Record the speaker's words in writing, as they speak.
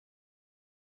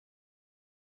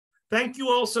Thank you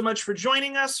all so much for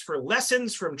joining us for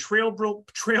Lessons from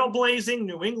Trailblazing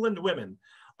New England Women.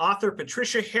 Author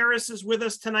Patricia Harris is with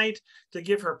us tonight to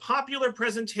give her popular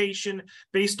presentation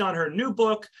based on her new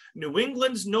book, New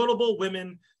England's Notable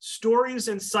Women, Stories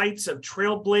and Sights of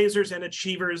Trailblazers and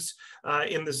Achievers,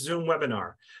 in the Zoom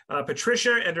webinar.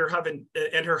 Patricia and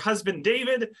her husband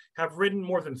David have written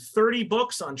more than 30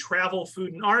 books on travel,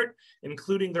 food, and art,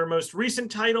 including their most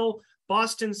recent title,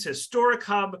 Boston's Historic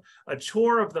Hub, a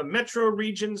tour of the metro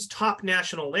region's top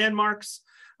national landmarks.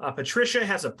 Patricia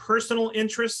has a personal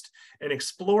interest in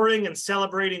exploring and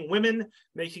celebrating women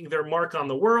making their mark on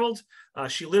the world.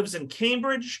 She lives in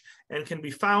Cambridge and can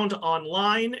be found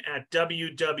online at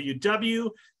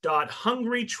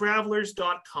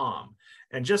www.hungrytravelers.com.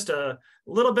 And just a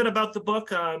little bit about the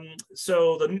book.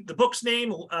 So the book's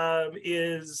name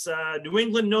is New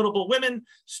England Notable Women,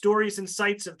 Stories and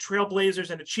Sights of Trailblazers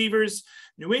and Achievers.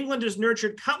 New England has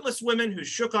nurtured countless women who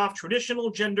shook off traditional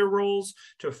gender roles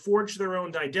to forge their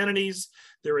own identities.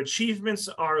 Their achievements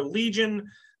are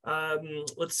legion.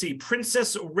 Let's see,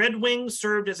 Princess Redwing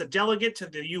served as a delegate to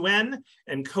the UN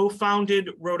and co-founded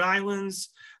Rhode Island's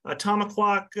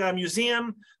Tomaquag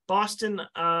Museum. Boston's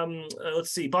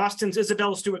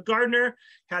Isabella Stewart Gardner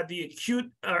had the acute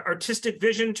artistic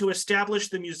vision to establish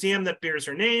the museum that bears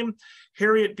her name.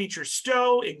 Harriet Beecher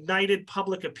Stowe ignited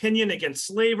public opinion against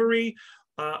slavery,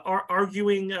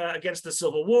 arguing against the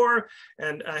Civil War,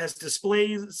 and has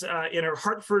displays in her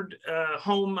Hartford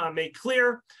home made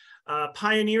clear.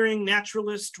 Pioneering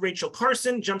naturalist Rachel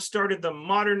Carson jumpstarted the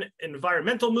modern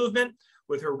environmental movement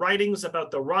with her writings about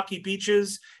the rocky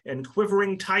beaches and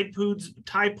quivering tide pools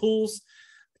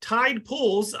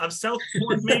of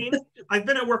Southport, Maine. I've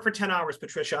been at work for 10 hours,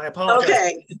 Patricia. I apologize.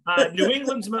 Okay. New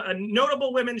England's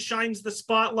Notable Women shines the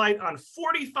spotlight on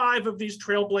 45 of these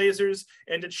trailblazers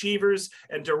and achievers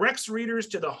and directs readers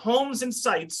to the homes and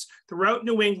sites throughout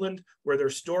New England where their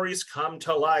stories come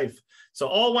to life. So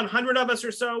all 100 of us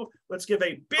or so, let's give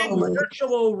a big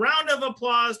virtual round of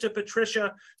applause to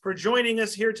Patricia for joining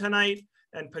us here tonight.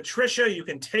 And Patricia, you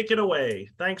can take it away.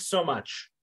 Thanks so much.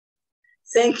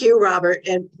 Thank you, Robert.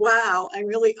 And wow, I'm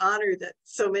really honored that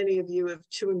so many of you have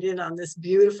tuned in on this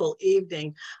beautiful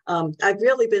evening. I've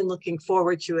really been looking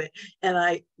forward to it. And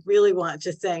I really want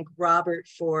to thank Robert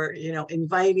for,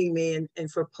 inviting me and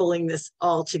for pulling this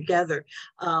all together.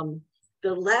 The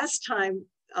last time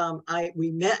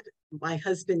we met, my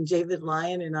husband, David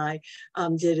Lyon, and I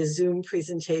did a Zoom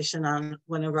presentation on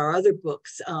one of our other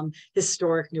books,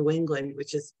 Historic New England,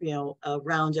 which is, a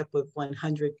roundup of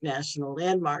 100 national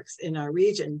landmarks in our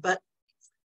region. But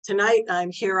tonight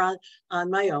I'm here on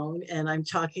my own, and I'm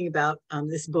talking about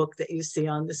this book that you see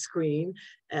on the screen.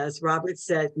 As Robert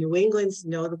said, New England's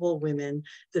Notable Women,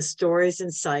 the Stories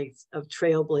and Sights of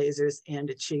Trailblazers and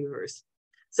Achievers.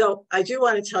 So I do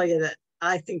want to tell you that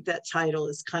I think that title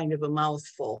is kind of a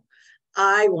mouthful.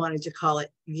 I wanted to call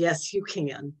it Yes, You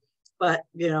Can, but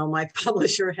my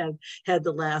publisher had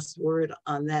the last word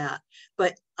on that.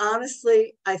 But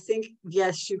honestly, I think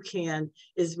Yes, You Can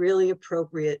is really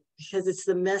appropriate because it's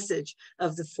the message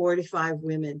of the 45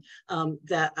 women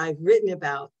that I've written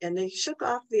about, and they shook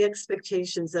off the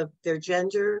expectations of their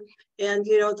gender and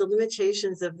the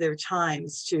limitations of their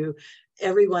times to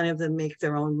every one of them make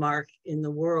their own mark in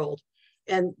the world.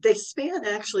 And they span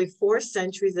actually 4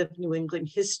 centuries of New England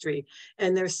history.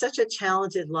 And there's such a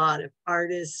talented lot of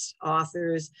artists,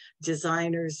 authors,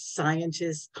 designers,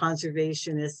 scientists,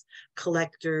 conservationists,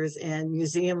 collectors, and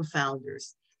museum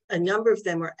founders. A number of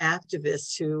them were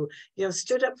activists who,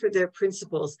 stood up for their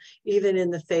principles, even in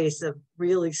the face of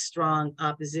really strong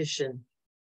opposition.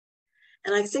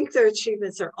 And I think their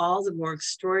achievements are all the more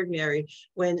extraordinary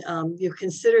when you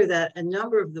consider that a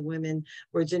number of the women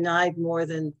were denied more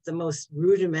than the most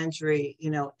rudimentary,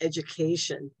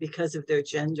 education because of their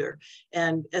gender.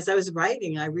 And as I was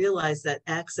writing, I realized that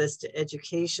access to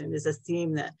education is a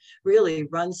theme that really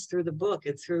runs through the book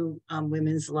and through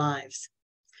women's lives.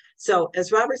 So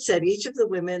as Robert said, each of the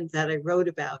women that I wrote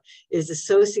about is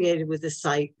associated with a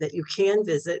site that you can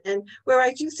visit and where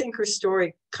I do think her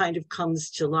story kind of comes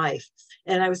to life.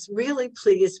 And I was really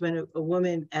pleased when a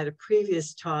woman at a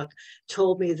previous talk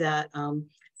told me that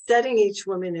setting each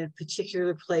woman in a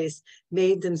particular place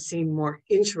made them seem more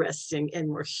interesting and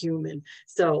more human.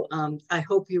 So I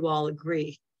hope you all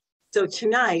agree. So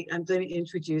tonight, I'm going to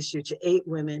introduce you to 8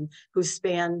 women who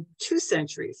span 2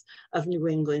 centuries of New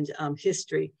England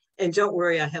history. And don't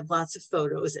worry, I have lots of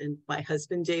photos, and my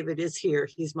husband, David, is here.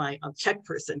 He's my tech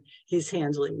person. He's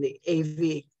handling the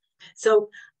AV. So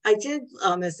I did,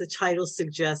 as the title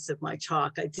suggests of my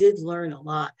talk, I did learn a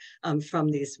lot from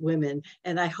these women,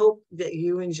 and I hope that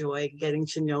you enjoy getting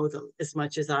to know them as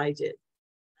much as I did.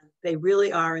 They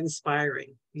really are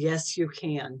inspiring. Yes, you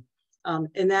can.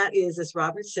 And that is, as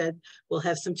Robert said, we'll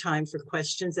have some time for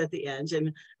questions at the end.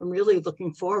 And I'm really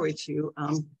looking forward to,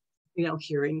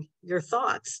 hearing your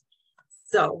thoughts.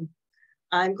 So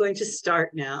I'm going to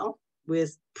start now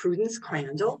with Prudence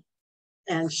Crandall.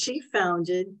 And she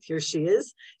founded, here she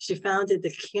is, she founded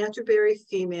the Canterbury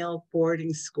Female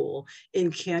Boarding School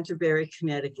in Canterbury,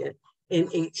 Connecticut in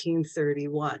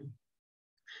 1831.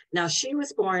 Now, she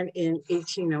was born in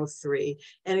 1803,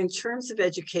 and in terms of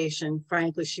education,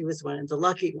 frankly, she was one of the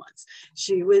lucky ones.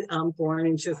 She was born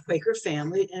into a Quaker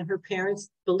family, and her parents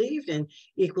believed in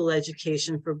equal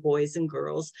education for boys and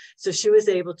girls. So she was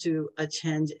able to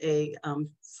attend a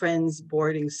Friends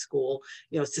boarding school,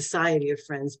 Society of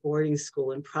Friends boarding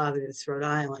school in Providence, Rhode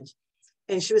Island.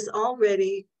 And she was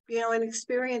already an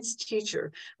experienced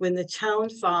teacher when the town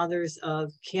fathers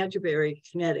of Canterbury,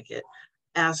 Connecticut,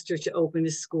 asked her to open a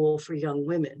school for young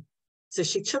women. So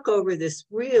she took over this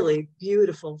really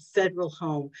beautiful federal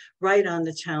home right on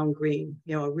the town green,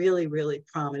 a really, really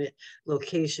prominent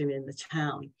location in the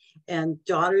town. And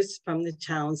daughters from the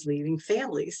town's leading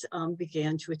families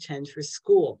began to attend her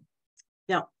school.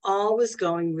 Now, all was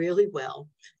going really well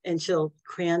until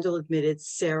Crandall admitted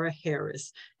Sarah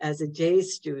Harris as a day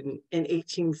student in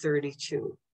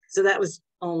 1832. So that was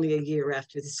only a year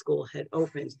after the school had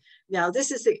opened. Now,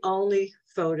 this is the only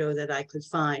photo that I could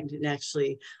find, and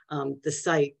actually the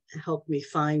site helped me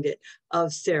find it,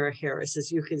 of Sarah Harris.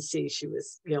 As you can see, she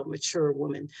was, a mature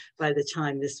woman by the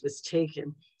time this was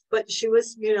taken. But she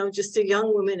was, just a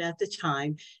young woman at the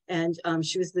time, and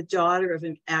she was the daughter of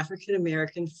an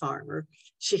African-American farmer.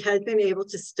 She had been able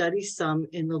to study some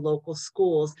in the local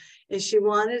schools, and she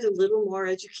wanted a little more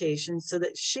education so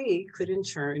that she could in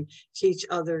turn teach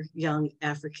other young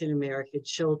African-American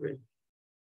children.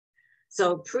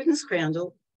 So Prudence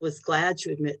Crandall was glad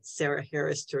to admit Sarah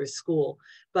Harris to her school,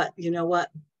 but you know what?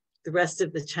 The rest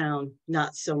of the town,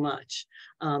 not so much.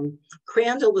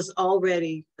 Crandall was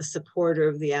already a supporter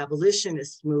of the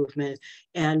abolitionist movement,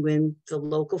 and when the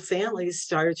local families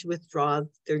started to withdraw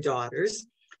their daughters,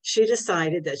 she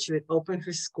decided that she would open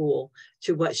her school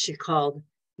to what she called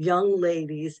young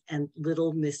ladies and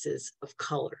little misses of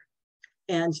color.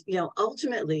 And,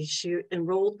 ultimately she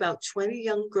enrolled about 20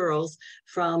 young girls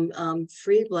from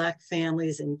free Black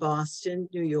families in Boston,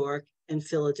 New York, and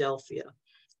Philadelphia.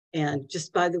 And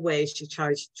just by the way, she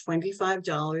charged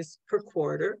 $25 per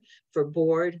quarter for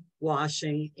board,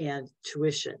 washing, and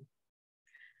tuition.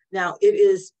 Now, it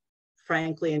is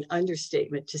frankly an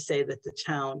understatement to say that the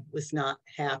town was not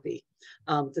happy.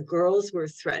 The girls were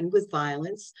threatened with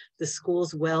violence. The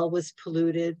school's well was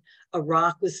polluted. A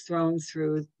rock was thrown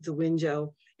through the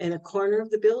window, and a corner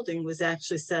of the building was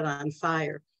actually set on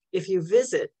fire. If you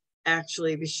visit,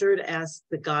 actually be sure to ask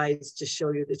the guides to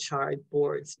show you the charred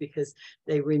boards, because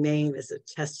they remain as a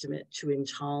testament to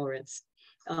intolerance.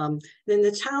 Then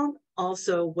the town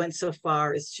also went so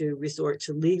far as to resort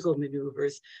to legal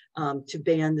maneuvers to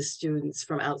ban the students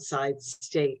from outside the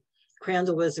state.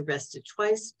 Crandall was arrested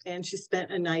twice, and she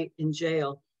spent a night in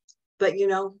jail. But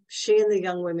she and the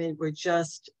young women were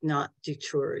just not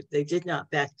deterred. They did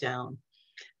not back down.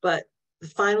 But the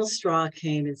final straw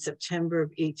came in September of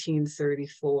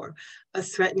 1834. A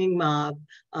threatening mob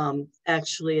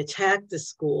actually attacked the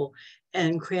school,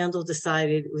 and Crandall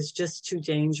decided it was just too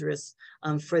dangerous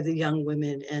for the young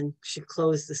women, and she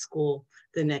closed the school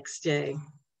the next day.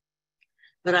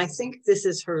 But I think this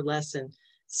is her lesson.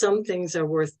 Some things are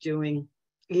worth doing,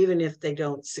 even if they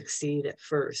don't succeed at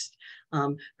first.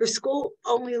 Her school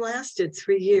only lasted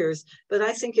 3 years, but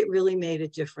I think it really made a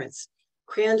difference.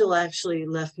 Crandall actually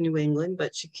left New England,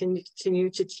 but she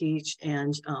continued to teach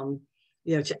and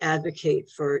to advocate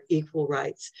for equal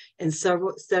rights. And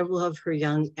several of her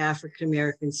young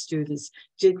African-American students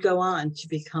did go on to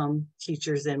become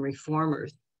teachers and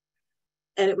reformers.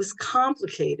 And it was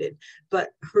complicated, but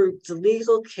the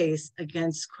legal case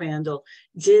against Crandall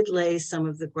did lay some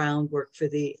of the groundwork for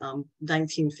the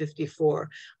 1954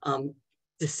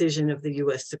 decision of the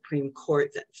US Supreme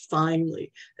Court that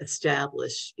finally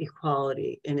established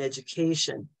equality in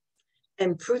education.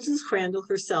 And Prudence Crandall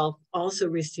herself also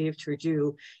received her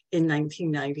due in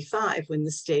 1995 when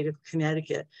the state of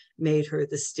Connecticut made her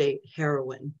the state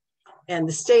heroine. And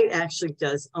the state actually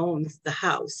does own the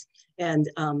house, and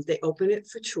they open it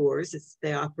for tours.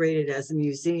 They operate it as a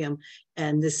museum.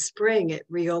 And this spring it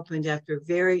reopened after a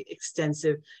very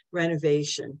extensive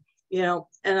renovation. And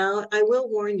I will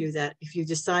warn you that if you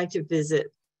decide to visit,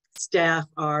 staff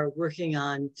are working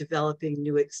on developing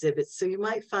new exhibits. So you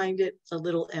might find it a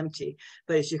little empty,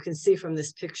 but as you can see from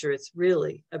this picture, it's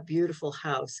really a beautiful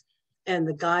house. And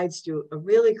the guides do a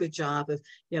really good job of,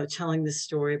 telling the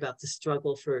story about the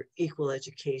struggle for equal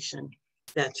education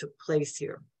that took place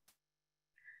here.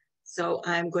 So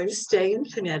I'm going to stay in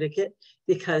Connecticut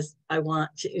because I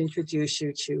want to introduce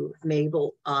you to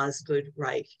Mabel Osgood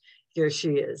Wright. Here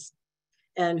she is.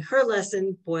 And her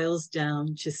lesson boils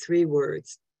down to 3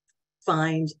 words: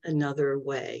 find another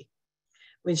way.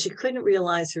 When she couldn't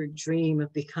realize her dream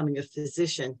of becoming a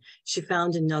physician, she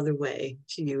found another way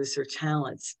to use her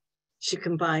talents. She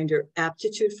combined her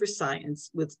aptitude for science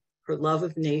with her love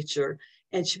of nature,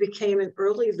 and she became an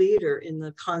early leader in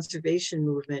the conservation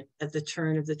movement at the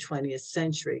turn of the 20th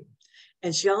century.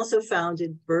 And she also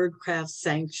founded Birdcraft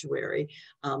Sanctuary,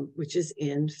 which is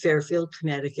in Fairfield,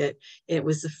 Connecticut. It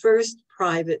was the first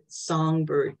private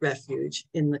songbird refuge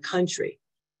in the country.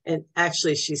 And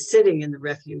actually, she's sitting in the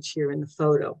refuge here in the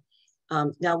photo.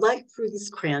 Now, like Prudence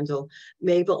Crandall,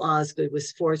 Mabel Osgood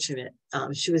was fortunate.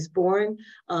 She was born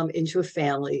into a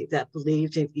family that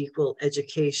believed in equal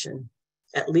education,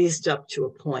 at least up to a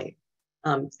point.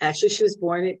 Actually, she was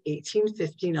born in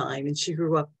 1859, and she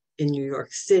grew up in New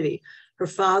York City. Her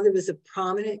father was a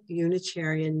prominent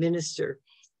Unitarian minister,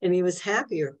 and he was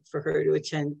happier for her to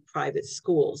attend private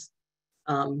schools.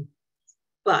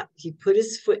 But he put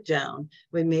his foot down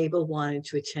when Mabel wanted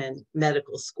to attend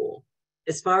medical school.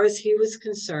 As far as he was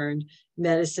concerned,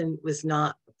 medicine was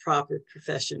not a proper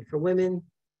profession for women,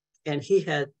 and he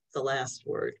had the last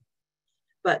word.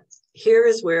 But here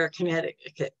is where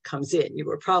Connecticut comes in. You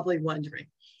were probably wondering.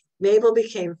 Mabel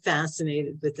became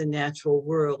fascinated with the natural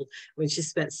world when she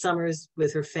spent summers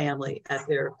with her family at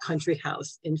their country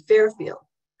house in Fairfield.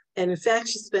 And in fact,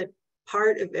 she spent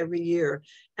part of every year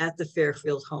at the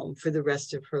Fairfield home for the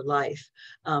rest of her life.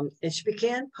 And she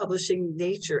began publishing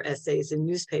nature essays in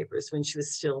newspapers when she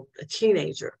was still a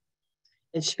teenager.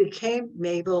 And she became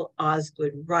Mabel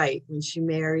Osgood Wright when she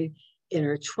married in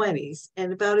her 20s.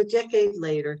 And about a decade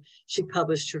later, she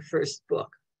published her first book.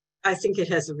 I think it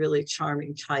has a really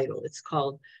charming title. It's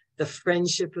called The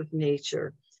Friendship of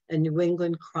Nature, a New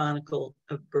England Chronicle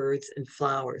of Birds and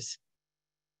Flowers.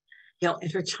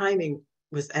 And her timing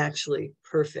was actually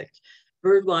perfect.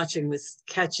 Bird watching was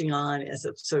catching on as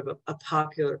a sort of a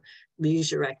popular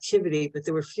leisure activity, but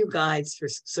there were few guides for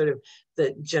sort of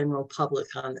the general public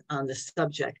on the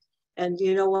subject. And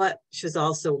you know what? She was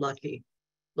also lucky.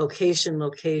 Location.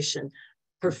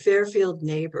 Her Fairfield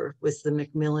neighbor was the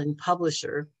Macmillan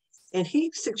publisher, and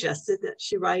he suggested that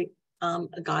she write a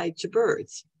guide to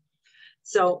birds.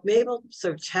 So Mabel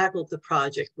sort of tackled the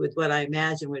project with what I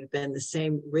imagine would have been the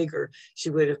same rigor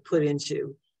she would have put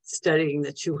into studying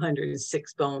the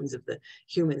 206 bones of the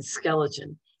human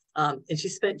skeleton. And she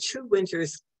spent 2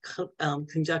 winters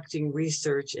conducting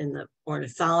research in the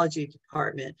ornithology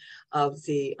department of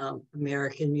the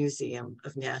American Museum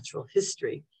of Natural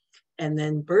History. And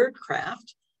then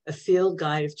Birdcraft, a field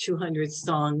guide of 200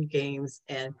 song, game,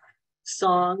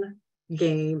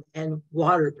 and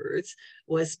water birds,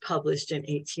 was published in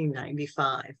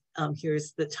 1895.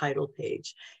 Here's the title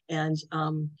page. And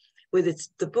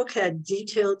the book had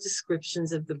detailed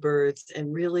descriptions of the birds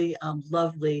and really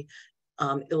lovely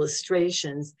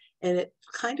illustrations. And it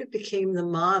kind of became the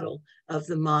model of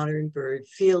the modern bird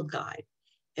field guide.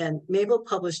 And Mabel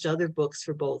published other books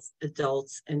for both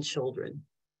adults and children,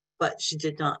 but she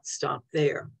did not stop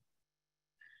there.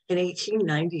 In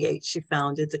 1898, she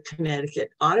founded the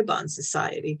Connecticut Audubon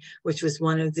Society, which was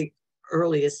one of the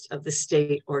earliest of the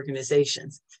state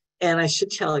organizations. And I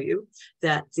should tell you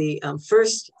that the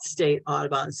first state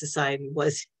Audubon Society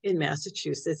was in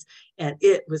Massachusetts, and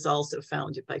it was also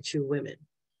founded by 2 women.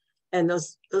 And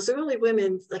those early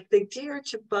women, like, they dared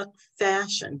to buck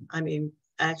fashion. I mean,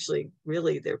 actually,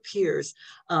 really their peers,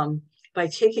 by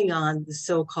taking on the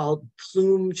so-called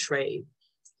plume trade.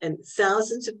 And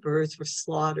thousands of birds were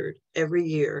slaughtered every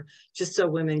year just so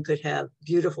women could have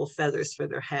beautiful feathers for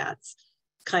their hats.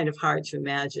 Kind of hard to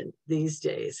imagine these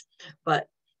days. But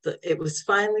it was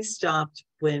finally stopped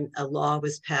when a law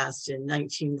was passed in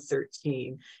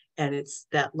 1913. And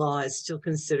that law is still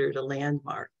considered a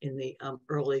landmark in the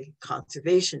early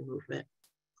conservation movement.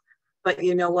 But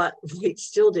you know what? It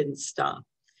still didn't stop.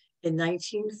 In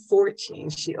 1914,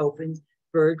 she opened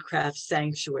Birdcraft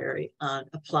Sanctuary on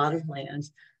a plot of land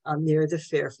near the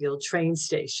Fairfield train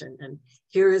station. And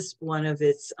here is one of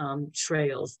its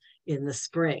trails in the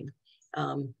spring.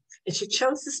 And she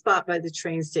chose the spot by the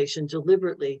train station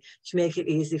deliberately to make it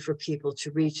easy for people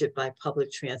to reach it by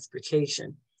public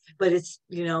transportation. But it's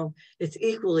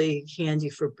equally handy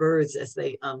for birds as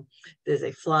they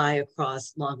fly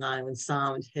across Long Island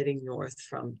Sound heading north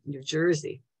from New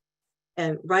Jersey.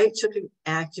 And Wright took an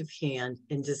active hand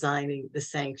in designing the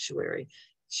sanctuary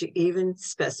She even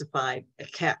specified a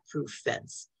cat-proof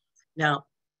fence. Now,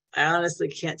 I honestly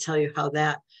can't tell you how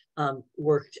that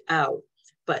worked out,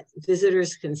 but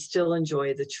visitors can still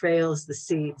enjoy the trails, the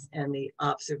seats, and the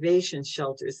observation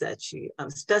shelters that she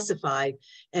specified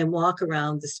and walk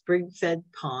around the spring-fed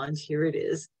pond, here it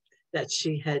is, that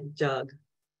she had dug.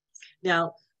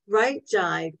 Now, Wright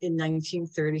died in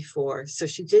 1934, so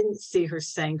she didn't see her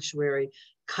sanctuary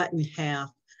cut in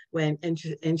half when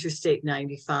Interstate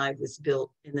 95 was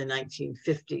built in the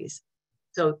 1950s.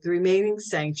 So the remaining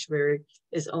sanctuary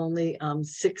is only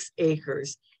 6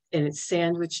 acres, and it's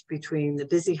sandwiched between the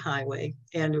busy highway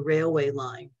and a railway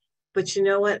line. But you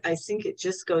know what? I think it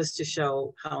just goes to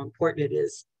show how important it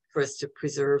is for us to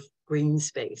preserve green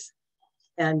space.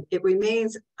 And it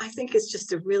remains, I think it's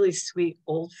just a really sweet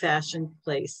old-fashioned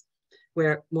place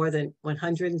where more than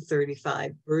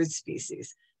 135 bird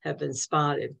species have been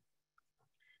spotted.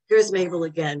 Here's Mabel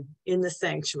again in the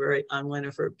sanctuary on one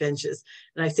of her benches.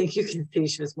 And I think you can see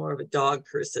she was more of a dog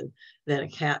person than a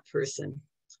cat person.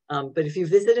 But if you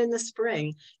visit in the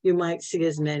spring, you might see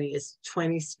as many as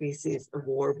 20 species of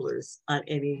warblers on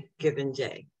any given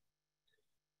day.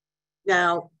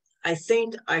 Now, I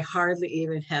think I hardly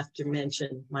even have to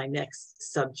mention my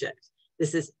next subject.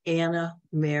 This is Anna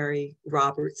Mary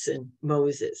Robertson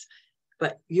Moses,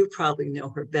 but you probably know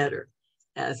her better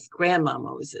as Grandma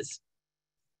Moses.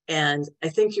 And I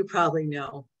think you probably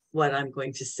know what I'm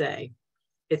going to say.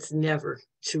 It's never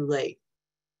too late.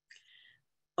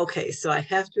 Okay, so I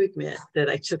have to admit that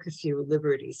I took a few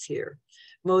liberties here.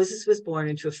 Moses was born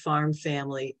into a farm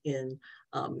family in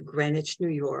Greenwich, New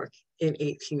York in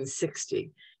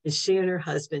 1860. And she and her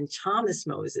husband, Thomas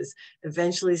Moses,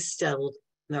 eventually settled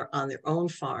on their own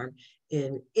farm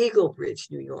in Eagle Bridge,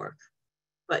 New York.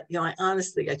 But, you know,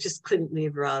 I just couldn't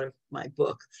leave her out of my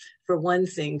book. For one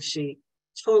thing, she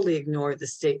totally ignored the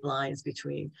state lines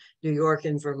between New York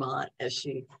and Vermont as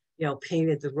she, you know,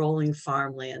 painted the rolling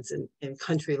farmlands and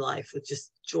country life with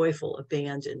just joyful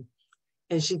abandon.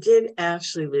 And she did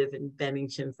actually live in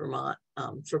Bennington, Vermont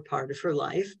for part of her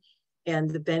life. And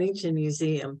the Bennington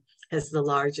Museum has the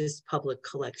largest public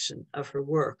collection of her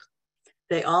work.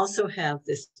 They also have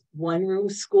this one-room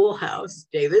schoolhouse,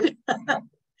 David,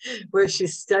 where she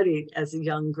studied as a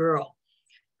young girl.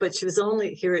 But she was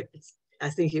only, I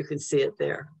think you can see it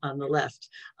there on the left.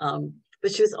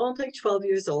 But she was only 12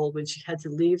 years old when she had to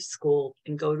leave school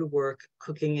and go to work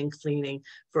cooking and cleaning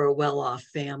for a well-off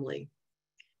family.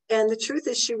 And the truth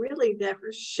is she really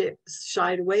never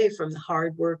shied away from the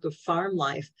hard work of farm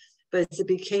life, but as it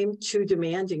became too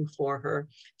demanding for her,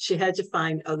 she had to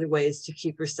find other ways to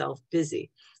keep herself busy.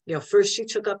 You know, first she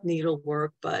took up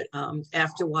needlework, but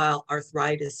after a while,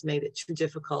 arthritis made it too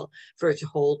difficult for her to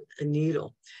hold a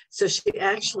needle. So she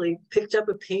actually picked up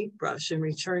a paintbrush and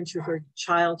returned to her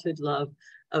childhood love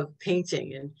of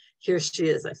painting. And here she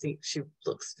is. I think she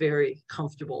looks very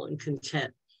comfortable and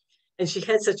content. And she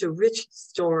had such a rich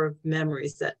store of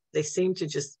memories that they seemed to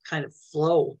just kind of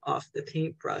flow off the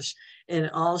paintbrush.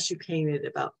 And all she painted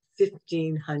about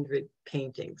 1,500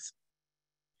 paintings.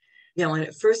 You know, and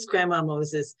at first Grandma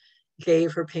Moses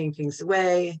gave her paintings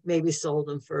away, maybe sold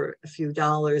them for a few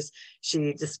dollars.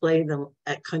 She displayed them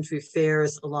at country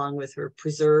fairs along with her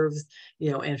preserves, you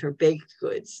know, and her baked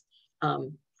goods.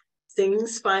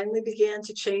 Things finally began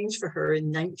to change for her in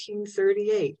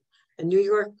 1938. A New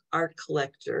York art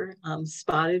collector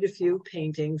spotted a few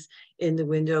paintings in the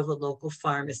window of a local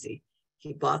pharmacy.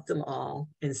 He bought them all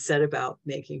and set about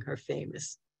making her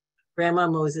famous. Grandma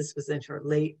Moses was in her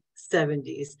late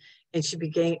 70s, and she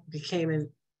became an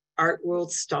art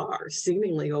world star,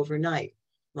 seemingly overnight.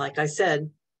 Like I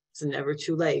said, it's never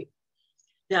too late.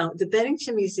 Now, the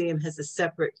Bennington Museum has a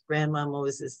separate Grandma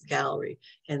Moses gallery,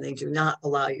 and they do not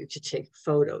allow you to take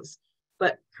photos.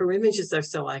 But her images are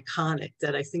so iconic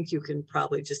that I think you can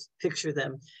probably just picture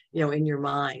them, you know, in your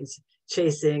minds,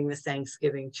 chasing the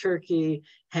Thanksgiving turkey,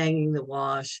 hanging the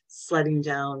wash, sledding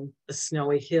down a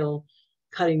snowy hill,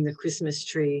 cutting the Christmas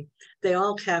tree. They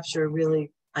all capture a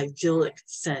really idyllic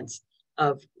sense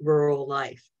of rural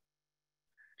life.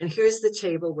 And here's the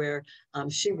table where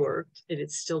she worked, and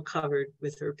it's still covered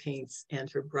with her paints and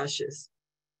her brushes.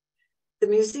 The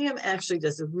museum actually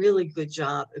does a really good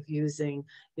job of using,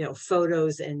 you know,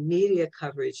 photos and media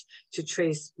coverage to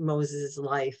trace Moses'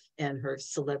 life and her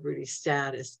celebrity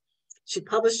status. She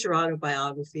published her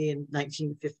autobiography in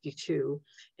 1952,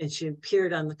 and she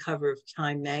appeared on the cover of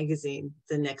Time magazine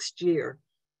the next year.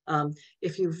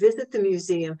 If you visit the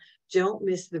museum, don't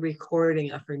miss the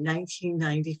recording of her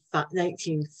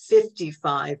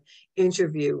 1955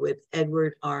 interview with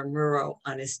Edward R. Murrow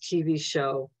on his TV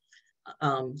show,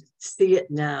 See It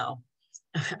Now.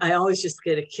 I always just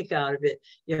get a kick out of it,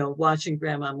 you know, watching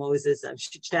Grandma Moses.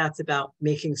 She chats about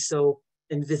making soap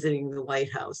and visiting the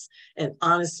White House. And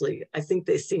honestly, I think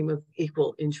they seem of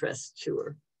equal interest to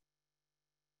her.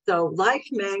 So Life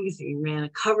magazine ran a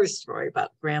cover story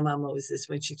about Grandma Moses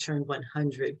when she turned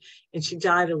 100, and she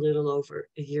died a little over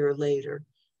a year later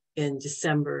in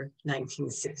December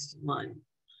 1961.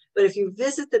 But if you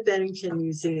visit the Bennington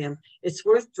Museum, it's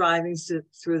worth driving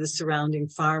through the surrounding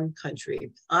farm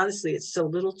country. Honestly, it's so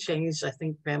little changed, I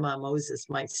think Grandma Moses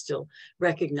might still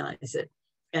recognize it.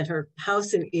 And her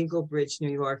house in Eagle Bridge,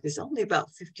 New York, is only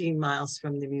about 15 miles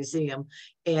from the museum.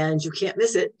 And you can't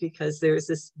miss it because there's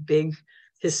this big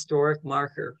historic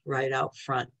marker right out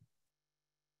front.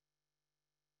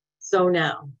 So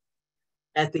now,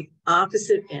 at the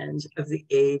opposite end of the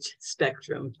age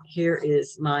spectrum, here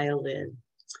is Maya Lin.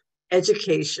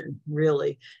 Education,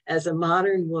 really. As a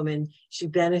modern woman, she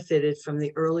benefited from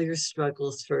the earlier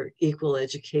struggles for equal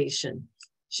education.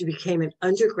 She became an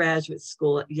undergraduate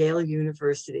school at Yale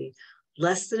University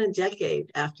less than a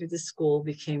decade after the school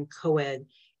became co-ed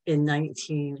in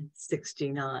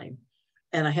 1969.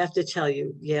 And I have to tell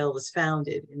you, Yale was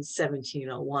founded in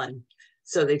 1701,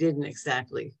 so they didn't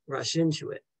exactly rush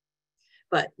into it.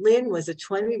 But Lin was a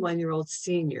 21-year-old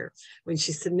senior when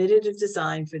she submitted a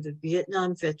design for the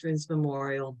Vietnam Veterans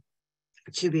Memorial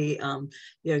to be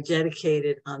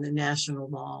dedicated on the National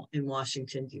Mall in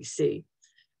Washington, D.C.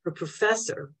 Her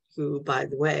professor, who, by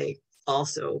the way,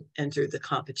 also entered the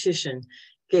competition,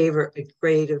 gave her a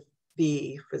grade of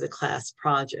B for the class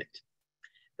project.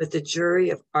 But the jury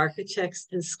of architects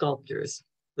and sculptors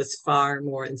was far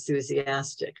more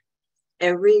enthusiastic.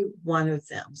 Every one of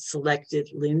them selected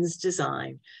Lin's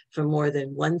design from more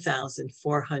than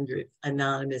 1,400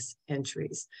 anonymous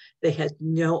entries. They had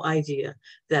no idea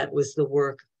that was the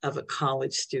work of a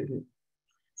college student.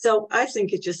 So I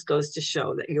think it just goes to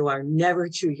show that you are never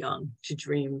too young to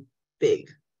dream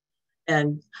big.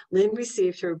 And Lin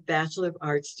received her Bachelor of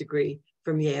Arts degree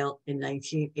from Yale in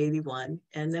 1981,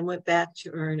 and then went back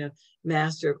to earn a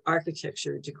Master of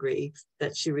Architecture degree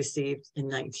that she received in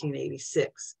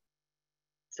 1986.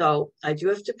 So I do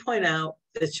have to point out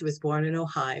that she was born in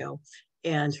Ohio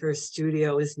and her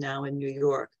studio is now in New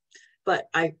York. But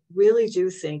I really do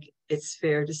think it's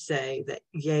fair to say that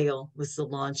Yale was the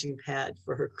launching pad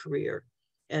for her career.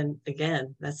 And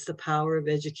again, that's the power of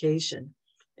education.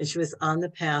 And she was on the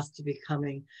path to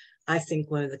becoming, I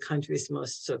think, one of the country's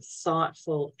most sort of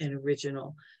thoughtful and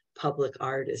original public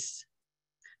artists.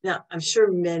 Now, I'm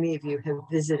sure many of you have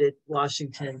visited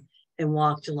Washington and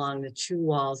walked along the two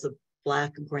walls of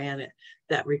black granite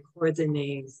that record the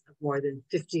names of more than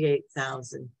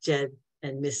 58,000 dead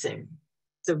and missing.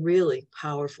 It's a really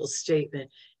powerful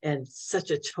statement and such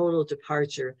a total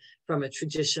departure from a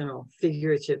traditional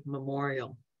figurative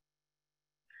memorial.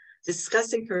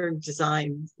 Discussing her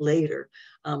design later,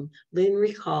 Lin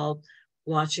recalled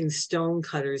watching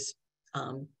stonecutters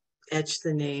etch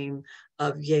the name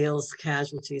of Yale's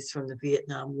casualties from the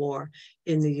Vietnam War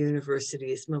in the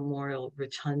university's memorial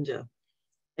rotunda.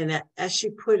 And as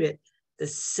she put it, the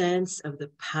sense of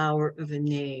the power of a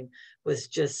name was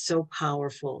just so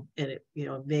powerful, and it,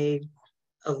 made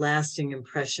a lasting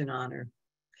impression on her.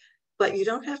 But you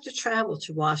don't have to travel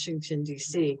to Washington,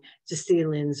 D.C. to see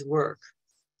Lin's work.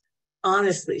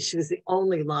 Honestly, she was the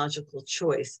only logical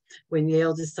choice when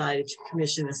Yale decided to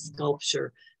commission a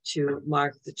sculpture to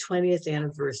mark the 20th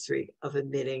anniversary of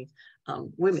admitting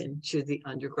women to the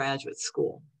undergraduate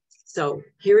school. So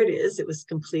here it is. It was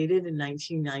completed in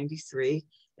 1993.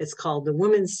 It's called the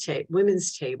Women's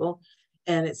Table,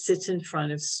 and it sits in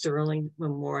front of Sterling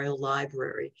Memorial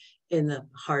Library in the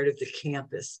heart of the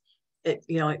campus. It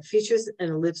features an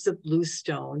ellipse of blue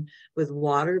stone with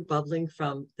water bubbling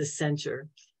from the center,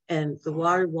 and the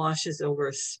water washes over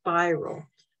a spiral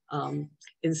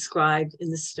inscribed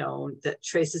in the stone that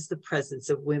traces the presence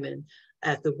of women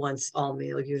at the once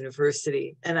all-male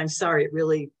university. And I'm sorry, it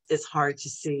really is hard to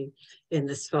see in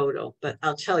this photo, but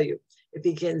I'll tell you, it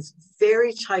begins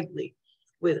very tightly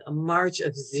with a march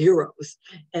of zeros.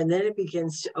 And then it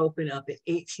begins to open up in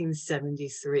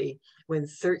 1873 when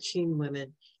 13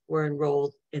 women were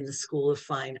enrolled in the School of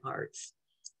Fine Arts.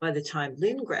 By the time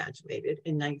Lin graduated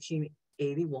in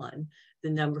 1981, the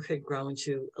number had grown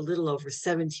to a little over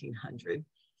 1,700.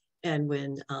 And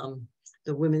when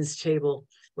the Women's Table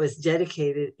was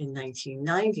dedicated in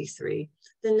 1993,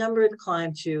 the number had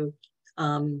climbed to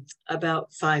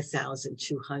about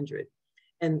 5,200.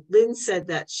 And Lin said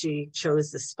that she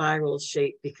chose the spiral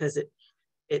shape because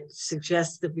it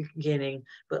suggests the beginning,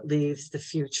 but leaves the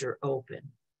future open.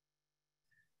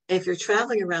 If you're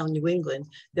traveling around New England,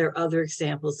 there are other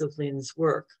examples of Lin's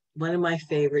work. One of my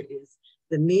favorite is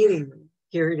the meeting room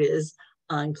Here it is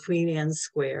on Queen Anne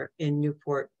Square in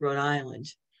Newport, Rhode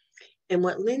Island. And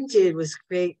what Lynn did was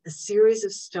create a series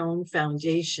of stone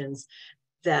foundations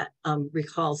that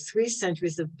recall 3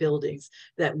 centuries of buildings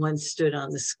that once stood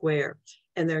on the square.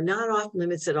 And they're not off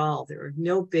limits at all. There are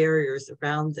no barriers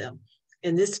around them.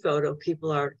 In this photo,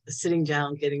 people are sitting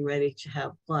down, getting ready to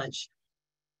have lunch.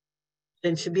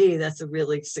 And to me, that's a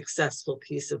really successful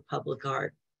piece of public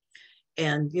art.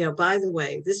 And, you know, by the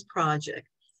way, this project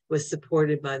was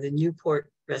supported by the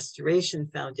Newport Restoration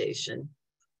Foundation,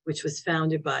 which was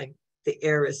founded by the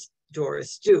heiress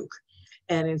Doris Duke.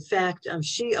 And in fact,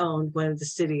 she owned one of the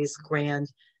city's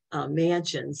grand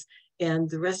mansions. And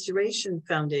the Restoration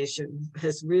Foundation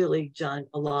has really done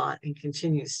a lot and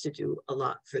continues to do a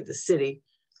lot for the city.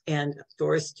 And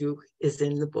Doris Duke is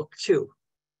in the book too.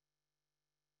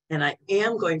 And I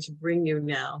am going to bring you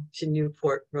now to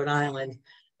Newport, Rhode Island,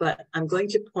 but I'm going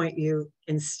to point you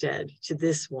instead to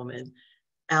this woman,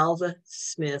 Alva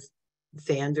Smith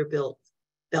Vanderbilt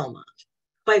Belmont.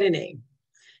 Quite a name.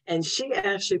 And she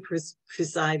actually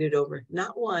presided over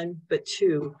not one, but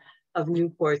 2 of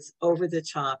Newport's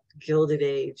over-the-top Gilded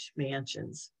Age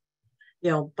mansions.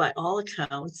 You know, by all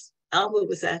accounts, Alva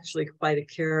was actually quite a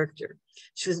character.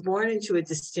 She was born into a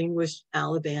distinguished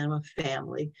Alabama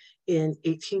family in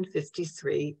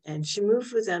 1853, and she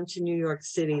moved with them to New York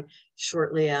City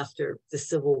shortly after the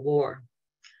Civil War.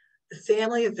 The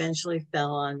family eventually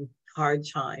fell on hard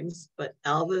times, but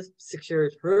Alva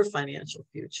secured her financial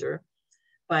future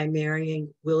by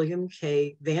marrying William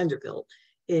K. Vanderbilt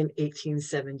in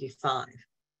 1875.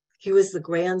 He was the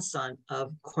grandson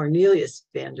of Cornelius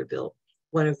Vanderbilt,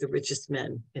 one of the richest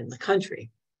men in the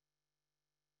country.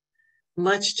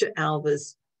 Much to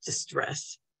Alva's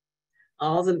distress,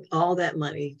 all that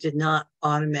money did not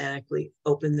automatically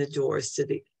open the doors to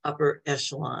the upper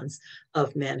echelons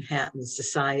of Manhattan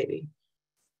society.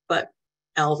 But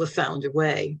Alva found a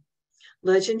way.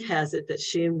 Legend has it that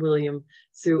she and William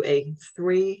threw a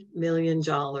 $3 million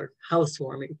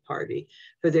housewarming party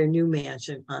for their new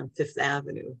mansion on Fifth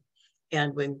Avenue.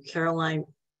 And when Caroline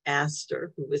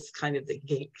Astor, who was kind of the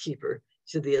gatekeeper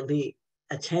to the elite,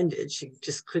 attended, she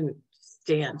just couldn't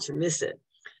stand to miss it.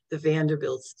 The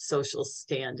Vanderbilt's social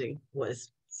standing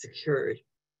was secured.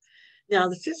 Now,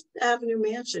 the Fifth Avenue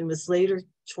mansion was later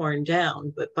torn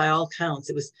down, but by all counts,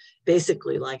 it was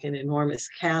basically like an enormous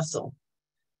castle.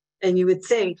 And you would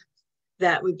think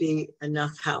that would be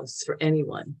enough house for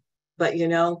anyone. But you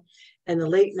know, in the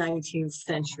late 19th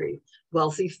century,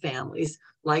 wealthy families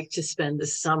liked to spend the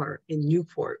summer in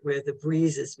Newport, where the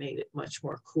breezes made it much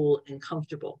more cool and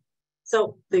comfortable.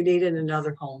 So they needed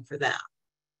another home for that.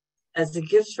 As a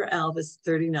gift for Alva's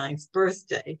 39th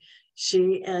birthday,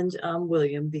 she and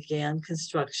William began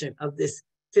construction of this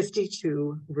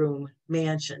 52-room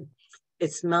mansion.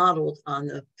 It's modeled on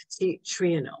the Petit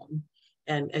Trianon.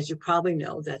 And as you probably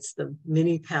know, that's the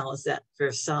mini palace at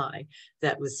Versailles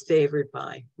that was favored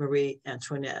by Marie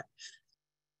Antoinette.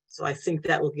 So I think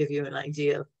that will give you an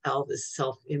idea of Alva's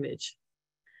self-image.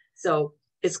 So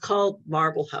it's called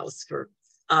Marble House for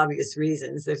obvious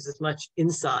reasons. There's as much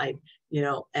inside, you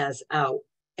know, as out.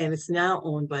 And it's now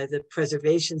owned by the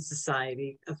Preservation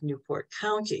Society of Newport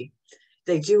County.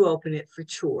 They do open it for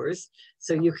tours,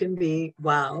 so you can be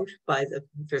wowed by the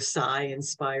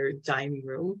Versailles-inspired dining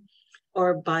room,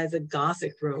 or by the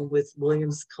Gothic room with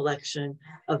William's collection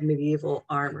of medieval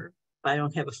armor. I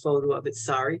don't have a photo of it,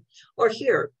 sorry. Or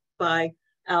here, by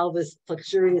Alva's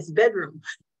luxurious bedroom.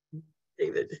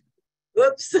 David,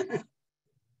 whoops.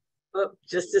 Oh,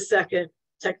 just a second,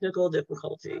 technical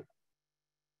difficulty.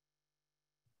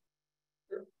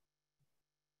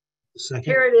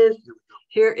 Here it is.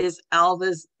 Here is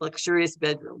Alva's luxurious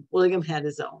bedroom. William had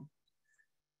his own.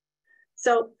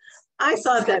 So I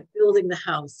thought that building the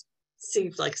house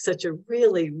seemed like such a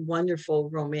really wonderful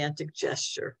romantic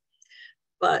gesture.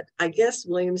 But I guess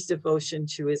William's devotion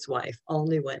to his wife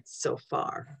only went so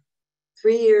far.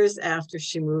 3 years after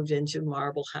she moved into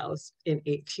Marble House in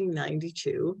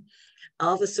 1892,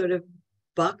 Alva sort of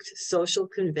bucked social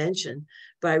convention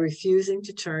by refusing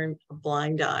to turn a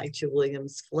blind eye to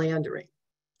William's philandering.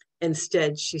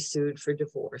 Instead, she sued for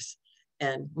divorce,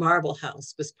 and Marble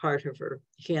House was part of her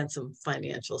handsome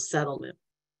financial settlement.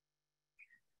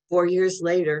 4 years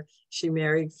later, she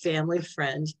married family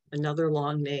friend, another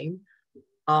long name,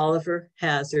 Oliver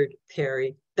Hazard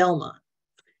Perry Belmont.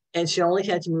 And she only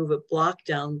had to move a block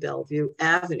down Bellevue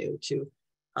Avenue to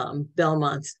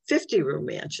Belmont's 50-room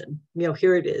mansion. You know,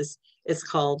 here it is. It's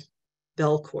called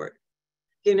Belcourt.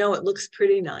 You know, it looks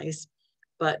pretty nice,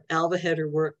 but Alva had her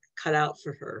work cut out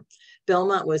for her.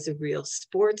 Belmont was a real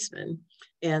sportsman,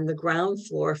 and the ground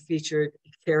floor featured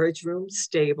a carriage room,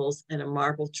 stables, and a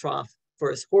marble trough for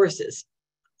his horses.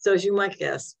 So as you might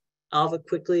guess, Alva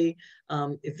quickly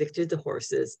evicted the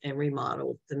horses and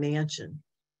remodeled the mansion.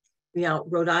 Now,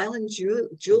 Rhode Island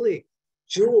jewelry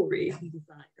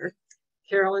designer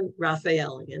Carolyn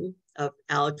Raphaelian of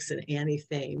Alex and Annie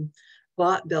fame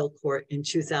bought Belcourt in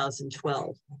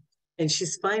 2012. And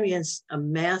she's financed a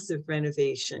massive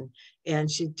renovation, and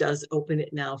she does open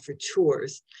it now for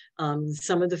tours.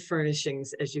 Some of the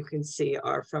furnishings, as you can see,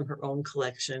 are from her own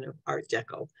collection of Art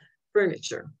Deco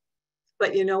furniture.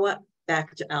 But you know what?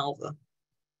 Back to Alva.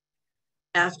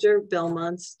 After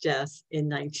Belmont's death in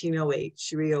 1908,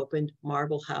 she reopened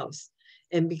Marble House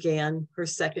and began her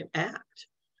second act.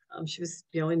 She was,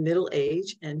 in middle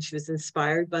age, and she was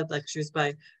inspired by lectures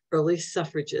by early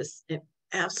suffragists and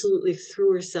absolutely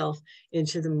threw herself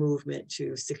into the movement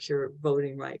to secure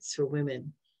voting rights for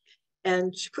women.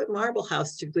 And she put Marble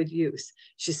House to good use.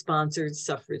 She sponsored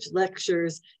suffrage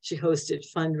lectures. She hosted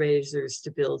fundraisers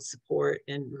to build support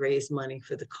and raise money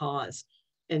for the cause.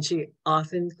 And she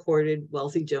often courted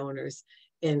wealthy donors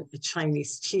in a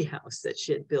Chinese tea house that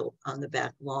she had built on the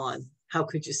back lawn. How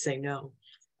could you say no?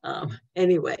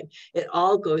 Anyway, it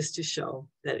all goes to show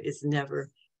that it's never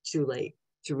too late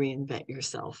to reinvent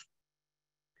yourself.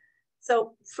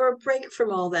 So for a break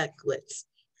from all that glitz,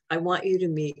 I want you to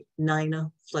meet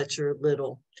Nina Fletcher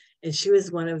Little. And she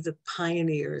was one of the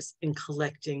pioneers in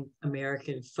collecting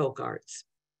American folk arts.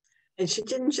 And she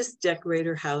didn't just decorate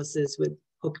her houses with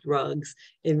hooked rugs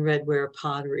in redware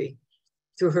pottery.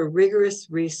 Through her rigorous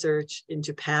research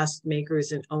into past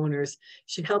makers and owners,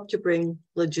 she helped to bring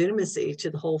legitimacy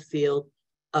to the whole field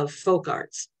of folk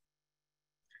arts.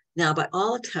 Now, by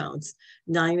all accounts,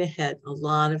 Nina had a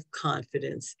lot of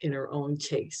confidence in her own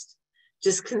taste.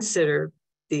 Just consider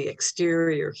the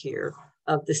exterior here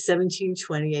of the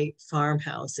 1728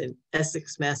 farmhouse in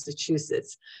Essex,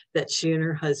 Massachusetts, that she and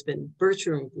her husband,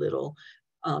 Bertram Little,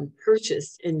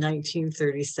 purchased in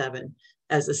 1937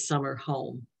 as a summer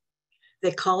home.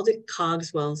 They called it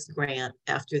Cogswell's Grant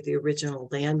after the original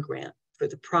land grant for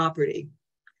the property.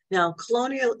 Now,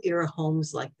 colonial era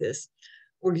homes like this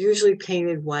were usually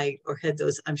painted white or had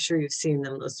those, I'm sure you've seen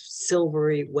them, those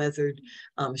silvery weathered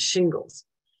shingles,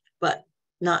 but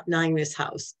not Nina's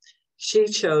house. She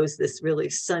chose this really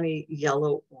sunny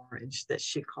yellow orange that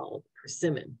she called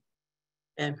persimmon.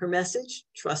 And her message,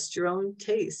 trust your own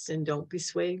taste and don't be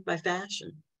swayed by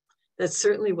fashion. That's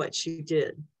certainly what she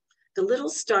did. The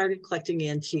Littles started collecting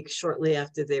antiques shortly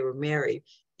after they were married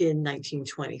in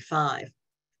 1925.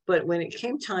 But when it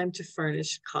came time to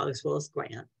furnish Cogswell's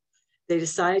Grant, they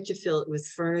decided to fill it with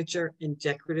furniture and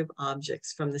decorative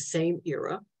objects from the same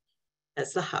era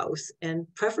as the house, and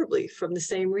preferably from the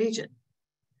same region.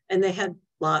 And they had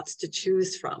lots to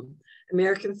choose from.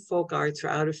 American folk arts were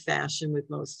out of fashion with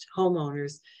most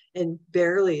homeowners and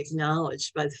barely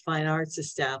acknowledged by the fine arts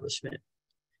establishment.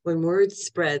 When word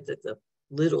spread that the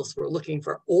Littles were looking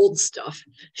for old stuff,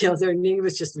 their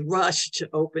neighbors just rushed to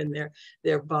open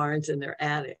their barns and their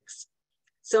attics.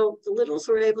 So the Littles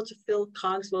were able to fill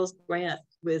Cogswell's Grant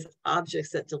with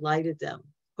objects that delighted them.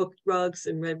 Hooked rugs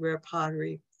and redware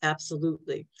pottery,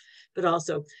 absolutely. But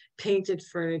also painted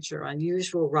furniture,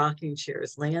 unusual rocking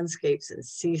chairs, landscapes and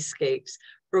seascapes,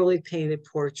 early painted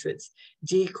portraits,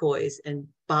 decoys and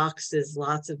boxes,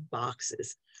 lots of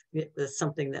boxes. That's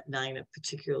something that Nina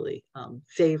particularly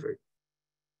favored.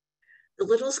 The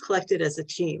Littles collected as a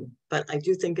team, but I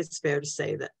do think it's fair to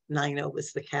say that Nina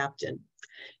was the captain.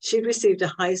 She'd received a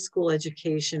high school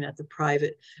education at the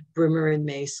private Brimmer and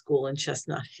May School in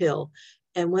Chestnut Hill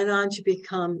and went on to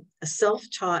become a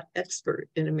self-taught expert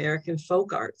in American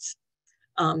folk arts.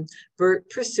 Bert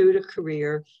pursued a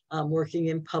career working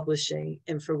in publishing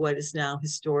and for what is now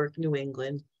historic New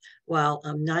England, while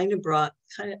Nina brought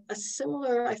kind of a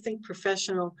similar, I think,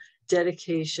 professional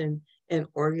dedication and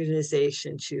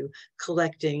organization to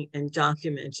collecting and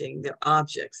documenting their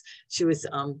objects. She was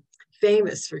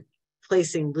famous for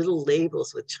placing little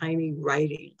labels with tiny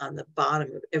writing on the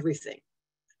bottom of everything.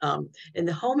 And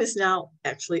the home is now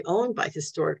actually owned by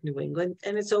Historic New England,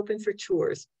 and it's open for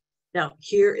tours. Now,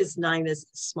 here is Nina's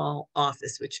small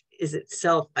office, which is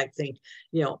itself, I think,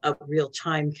 a real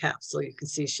time capsule. You can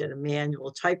see she had a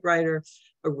manual typewriter,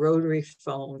 a rotary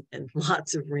phone, and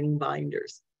lots of ring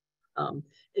binders.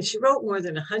 And she wrote more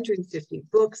than 150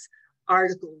 books,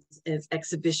 articles, and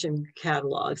exhibition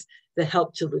catalogs that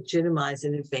helped to legitimize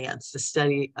and advance the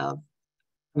study of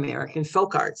American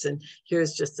folk arts. And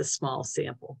here's just a small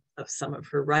sample of some of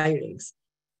her writings.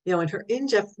 And her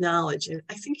in-depth knowledge, and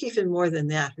I think even more than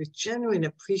that, her genuine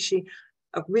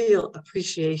a real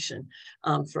appreciation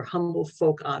for humble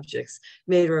folk objects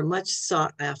made her a much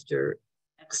sought after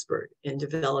expert in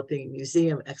developing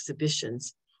museum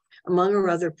exhibitions. Among her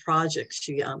other projects,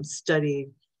 she studied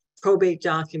probate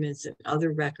documents and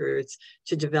other records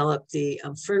to develop the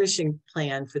furnishing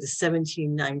plan for the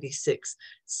 1796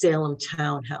 Salem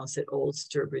townhouse at Old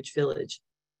Sturbridge Village.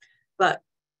 But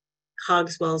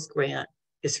Cogswell's grant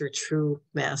is her true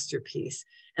masterpiece.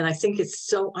 And I think it's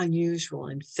so unusual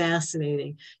and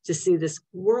fascinating to see this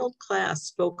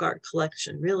world-class folk art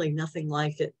collection, really nothing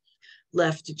like it,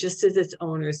 left just as its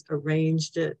owners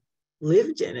arranged it,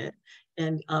 lived in it,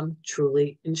 and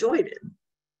truly enjoyed it.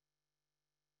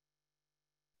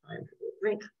 Time for a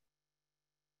drink.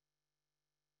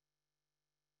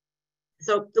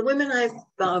 So the women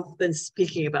I've been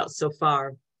speaking about so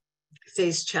far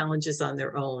face challenges on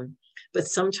their own, but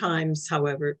sometimes,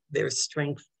 however, there's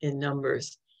strength in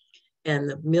numbers. And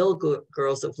the mill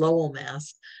girls of Lowell,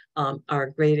 Mass. Are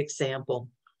a great example.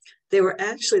 They were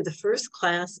actually the first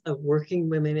class of working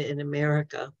women in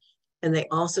America, and they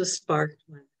also sparked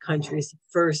one of the country's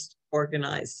first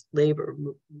organized labor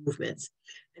movements.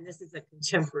 And this is a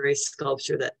contemporary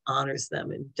sculpture that honors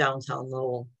them in downtown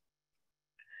Lowell.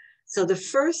 So the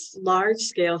first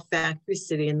large-scale factory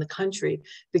city in the country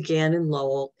began in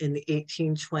Lowell in the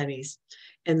 1820s.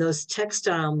 And those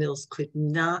textile mills could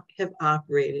not have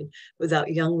operated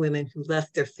without young women who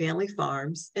left their family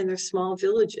farms and their small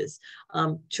villages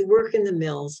to work in the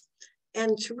mills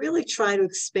and to really try to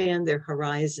expand their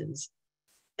horizons.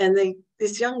 And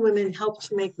these young women helped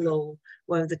to make Lowell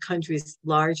one of the country's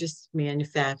largest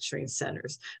manufacturing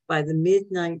centers. By the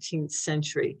mid-19th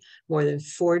century, more than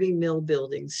 40 mill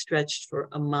buildings stretched for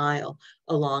a mile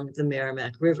along the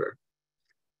Merrimack River.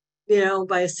 You know,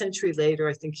 by a century later,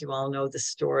 I think you all know the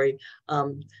story,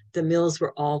 the mills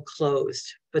were all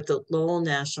closed, but the Lowell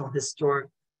National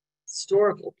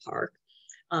Historical Park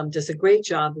does a great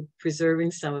job of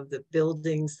preserving some of the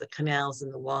buildings, the canals,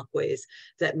 and the walkways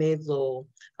that made Lowell,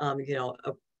 you know,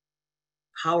 a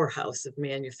powerhouse of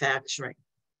manufacturing.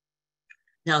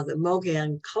 Now, the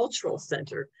Mogan Cultural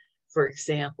Center, for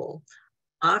example,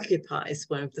 occupies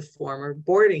one of the former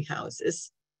boarding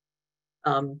houses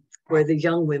where the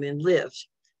young women lived.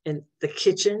 And the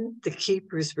kitchen, the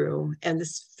keeper's room, and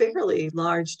this fairly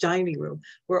large dining room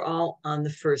were all on the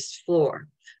first floor.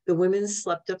 The women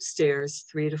slept upstairs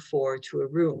 3 to 4 to a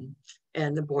room,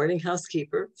 and the boarding house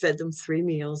keeper fed them 3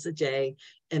 meals a day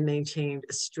and maintained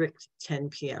a strict 10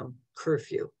 p.m.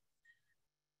 curfew.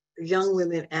 The young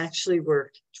women actually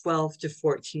worked 12 to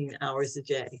 14 hours a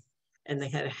day, and they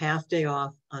had a half day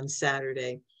off on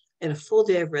Saturday and a full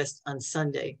day of rest on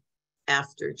Sunday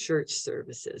after church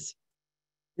services.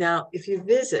 Now, if you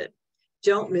visit,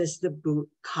 don't miss the Boot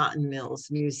Cotton Mills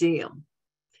Museum.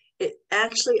 It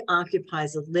actually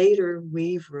occupies a later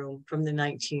weave room from the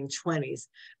 1920s,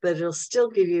 but it'll still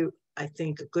give you, I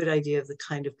think, a good idea of the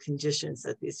kind of conditions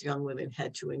that these young women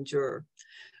had to endure.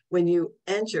 When you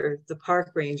enter, the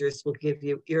park rangers will give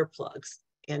you earplugs,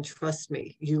 and trust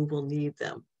me, you will need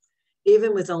them.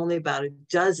 Even with only about a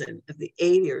dozen of the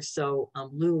 80 or so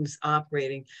looms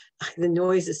operating, the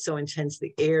noise is so intense,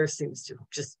 the air seems to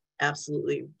just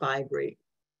absolutely vibrate.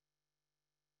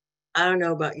 I don't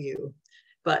know about you,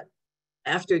 but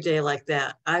after a day like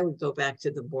that, I would go back to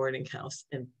the boarding house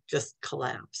and just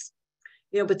collapse.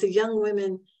 You know, but the young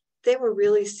women, they were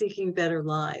really seeking better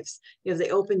lives. You know, they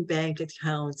opened bank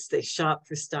accounts, they shopped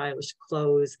for stylish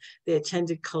clothes, they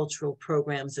attended cultural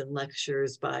programs and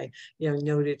lectures by, you know,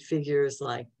 noted figures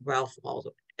like Ralph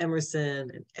Waldo Emerson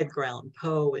and Edgar Allan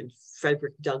Poe and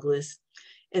Frederick Douglass.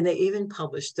 And they even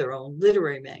published their own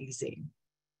literary magazine.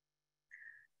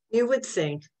 You would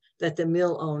think that the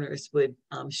mill owners would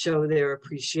show their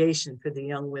appreciation for the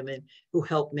young women who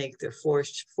helped make their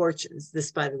fortunes.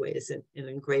 This, by the way, is an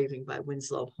engraving by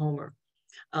Winslow Homer.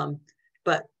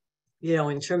 But, you know,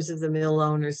 in terms of the mill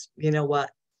owners, you know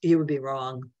what? You would be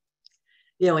wrong.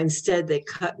 You know, instead, they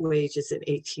cut wages in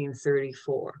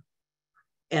 1834.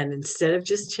 And instead of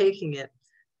just taking it,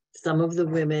 some of the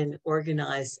women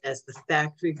organized as the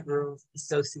Factory Girls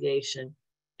Association,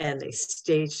 and they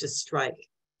staged a strike.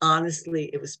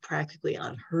 Honestly, it was practically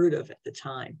unheard of at the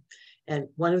time. And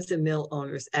one of the mill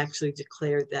owners actually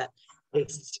declared that a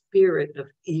spirit of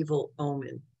evil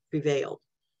omen prevailed.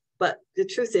 But the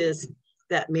truth is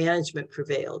that management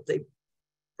prevailed. They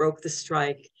broke the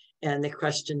strike and they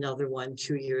crushed another one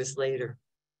 2 years later.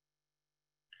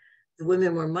 The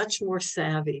women were much more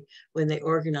savvy when they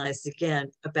organized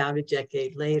again about a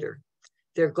decade later.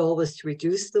 Their goal was to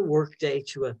reduce the workday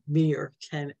to a mere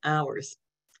 10 hours.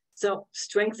 So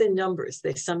strength in numbers.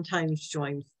 They sometimes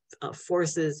joined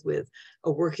forces with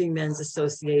a working men's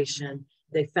association.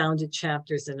 They founded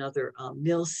chapters in other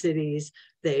mill cities.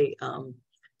 They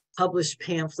published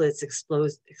pamphlets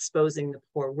exposing the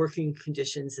poor working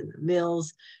conditions in the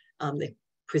mills. They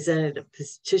presented a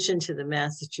petition to the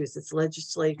Massachusetts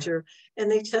legislature, and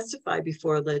they testified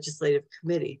before a legislative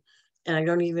committee. And I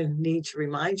don't even need to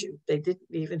remind you, they didn't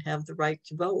even have the right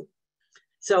to vote.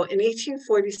 So in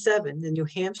 1847, the New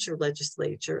Hampshire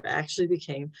legislature actually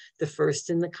became the first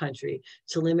in the country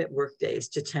to limit workdays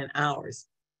to 10 hours,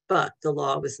 but the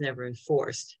law was never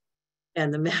enforced.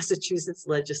 And the Massachusetts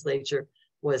legislature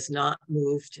was not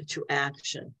moved to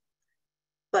action.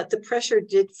 But the pressure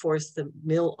did force the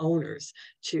mill owners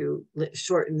to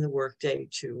shorten the workday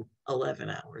to 11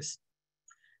 hours.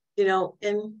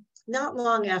 And not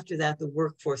long after that, the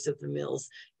workforce of the mills,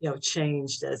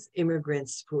 changed as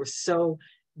immigrants who were so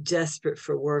desperate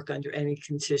for work under any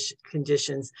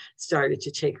conditions started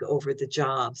to take over the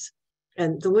jobs.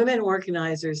 And the women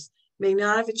organizers may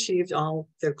not have achieved all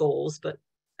their goals, but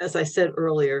as I said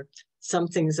earlier, some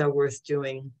things are worth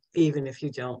doing, even if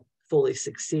you don't fully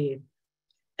succeed.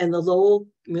 And the Lowell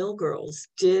Mill Girls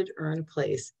did earn a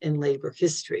place in labor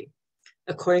history.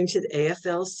 According to the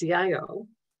AFL-CIO,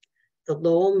 the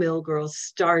Lowell Mill Girls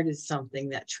started something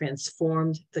that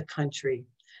transformed the country.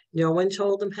 No one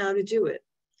told them how to do it,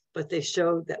 but they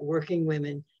showed that working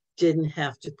women didn't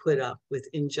have to put up with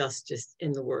injustice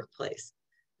in the workplace.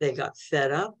 They got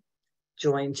fed up,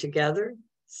 joined together,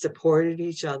 supported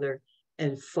each other,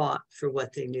 and fought for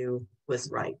what they knew was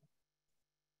right.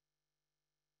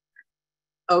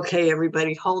 Okay,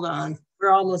 everybody, hold on.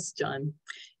 We're almost done.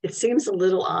 It seems a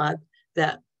little odd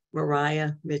that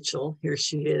Maria Mitchell, here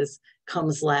she is,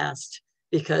 comes last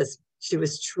because she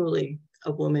was truly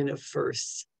a woman of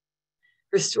firsts.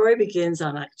 Her story begins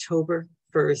on October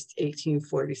 1st,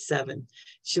 1847.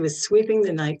 She was sweeping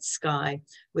the night sky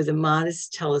with a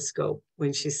modest telescope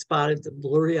when she spotted the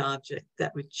blurry object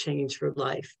that would change her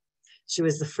life. She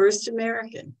was the first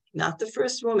American, not the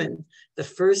first woman, the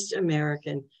first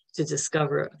American to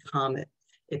discover a comet.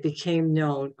 It became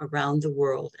known around the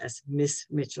world as Miss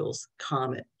Mitchell's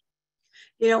Comet.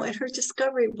 And her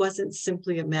discovery wasn't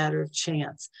simply a matter of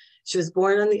chance. She was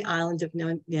born on the island of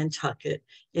Nantucket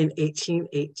in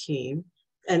 1818.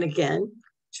 And again,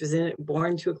 she was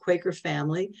born to a Quaker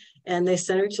family, and they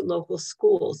sent her to local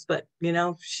schools. But,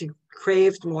 she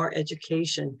craved more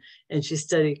education, and she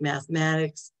studied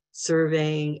mathematics,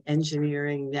 surveying,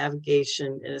 engineering,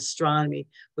 navigation, and astronomy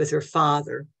with her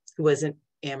father, who was an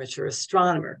amateur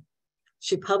astronomer.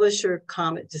 She published her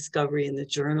comet discovery in the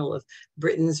Journal of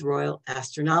Britain's Royal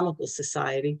Astronomical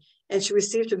Society, and she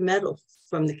received a medal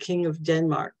from the King of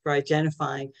Denmark for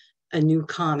identifying a new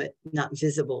comet not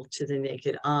visible to the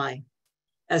naked eye.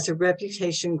 As her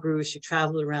reputation grew, she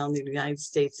traveled around the United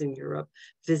States and Europe,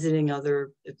 visiting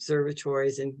other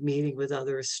observatories and meeting with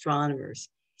other astronomers.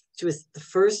 She was the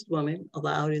first woman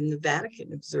allowed in the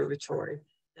Vatican Observatory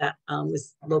that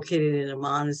was located in a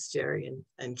monastery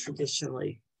and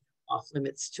traditionally off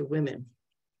limits to women.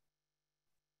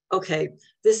 Okay,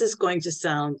 this is going to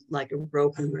sound like a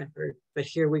broken record, but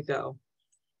here we go.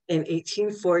 In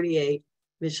 1848,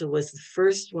 Mitchell was the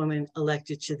first woman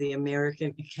elected to the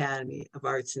American Academy of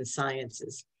Arts and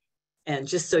Sciences. And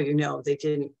just so you know, they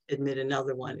didn't admit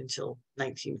another one until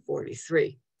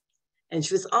 1943. And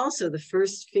she was also the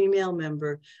first female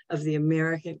member of the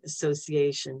American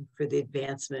Association for the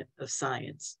Advancement of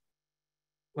Science.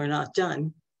 We're not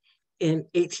done. In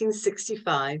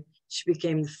 1865, she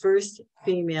became the first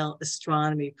female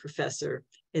astronomy professor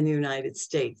in the United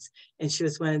States. And she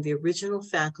was one of the original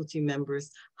faculty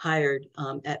members hired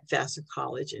at Vassar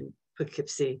College in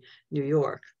Poughkeepsie, New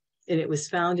York. And it was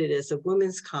founded as a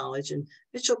women's college, and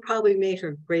Mitchell probably made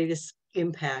her greatest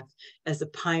impact as a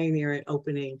pioneer in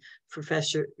opening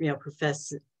professions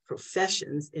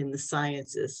in the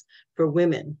sciences for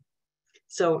women.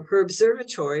 So her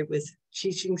observatory with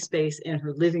teaching space and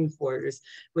her living quarters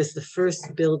was the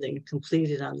first building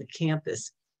completed on the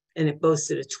campus, and it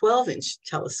boasted a 12-inch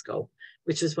telescope,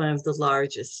 which was one of the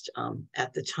largest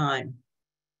at the time.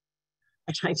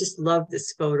 And I just love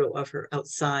this photo of her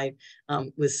outside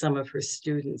with some of her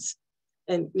students.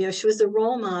 And she was a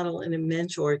role model and a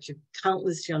mentor to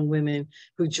countless young women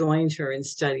who joined her in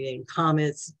studying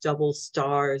comets, double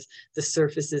stars, the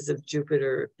surfaces of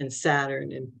Jupiter and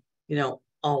Saturn, and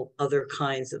all other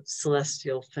kinds of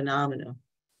celestial phenomena.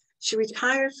 She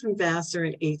retired from Vassar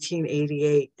in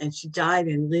 1888, and she died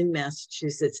in Lynn,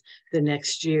 Massachusetts the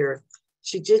next year.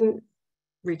 She didn't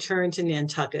return to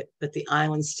Nantucket, but the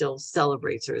island still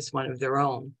celebrates her as one of their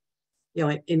own.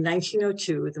 In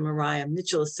 1902, the Maria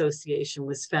Mitchell Association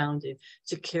was founded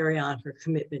to carry on her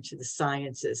commitment to the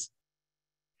sciences.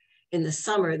 In the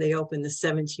summer, they opened the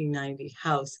 1790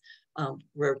 house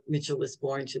where Mitchell was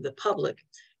born to the public.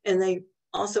 And they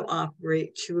also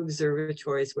operate 2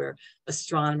 observatories where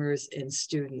astronomers and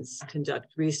students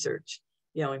conduct research.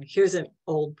 You know, and here's an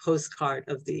old postcard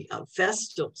of the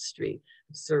Vestal Street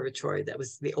Observatory that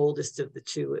was the oldest of the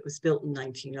 2. It was built in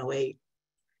 1908.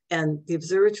 And the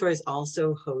observatories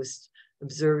also host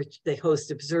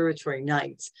observatory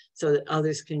nights so that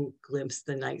others can glimpse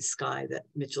the night sky that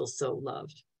Mitchell so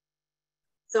loved.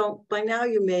 So by now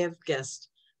you may have guessed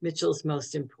Mitchell's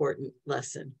most important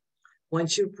lesson.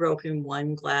 Once you've broken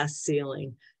one glass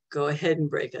ceiling, go ahead and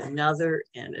break another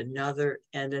and another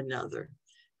and another.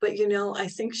 But you know, I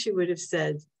think she would have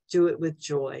said, do it with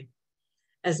joy.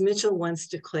 As Mitchell once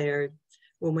declared,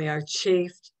 when we are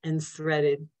chafed and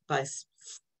threaded by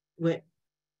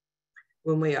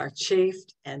when we are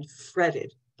chafed and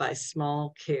fretted by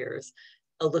small cares,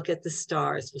 a look at the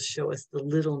stars will show us the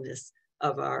littleness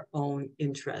of our own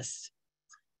interest.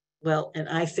 Well, and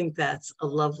I think that's a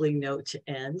lovely note to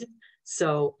end.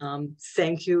 So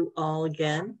thank you all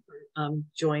again for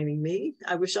joining me.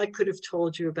 I wish I could have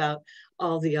told you about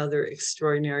all the other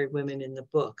extraordinary women in the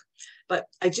book. But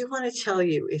I do want to tell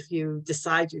you, if you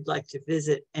decide you'd like to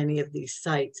visit any of these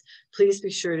sites, please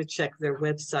be sure to check their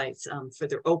websites for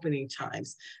their opening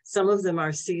times. Some of them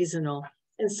are seasonal,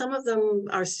 and some of them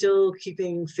are still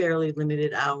keeping fairly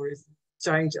limited hours,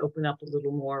 starting to open up a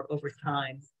little more over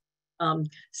time.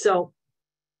 So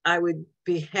I would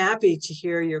be happy to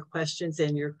hear your questions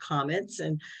and your comments,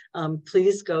 and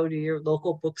please go to your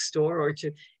local bookstore or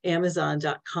to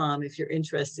Amazon.com if you're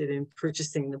interested in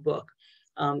purchasing the book.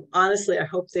 Honestly, I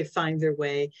hope they find their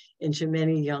way into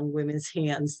many young women's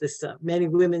hands this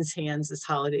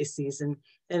holiday season.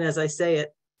 And as I say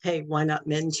it, hey, why not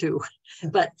men too?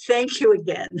 But thank you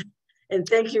again. And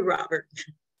thank you, Robert.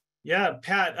 Yeah,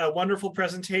 Pat, a wonderful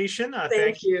presentation.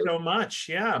 Thank you so much.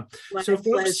 Yeah. My so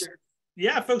pleasure.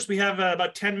 Folks, we have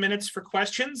about 10 minutes for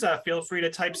questions. Feel free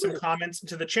to type some comments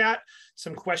into the chat,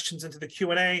 some questions into the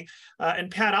Q&A.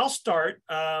 And Pat, I'll start.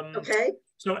 Okay.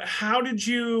 So how did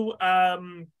you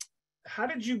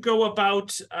go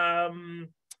about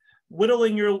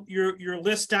whittling your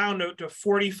list down to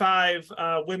 45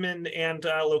 women and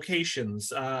locations?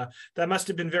 That must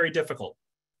have been very difficult.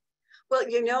 Well,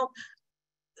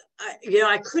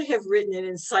 I could have written an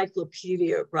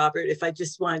encyclopedia, Robert, if I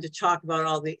just wanted to talk about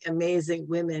all the amazing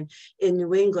women in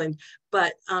New England.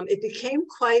 But it became,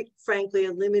 quite frankly,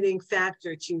 a limiting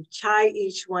factor to tie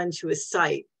each one to a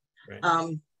site.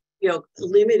 Right.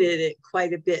 Limited it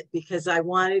quite a bit because I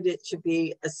wanted it to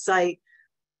be a site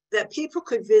that people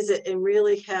could visit and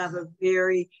really have a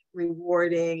very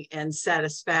rewarding and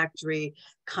satisfactory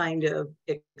kind of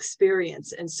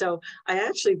experience. And so I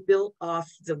actually built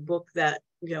off the book that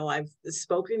I've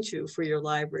spoken to for your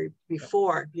library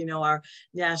before, our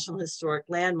National Historic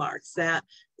Landmarks, that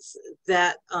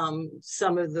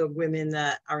some of the women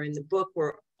that are in the book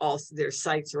were also, their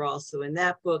sites are also in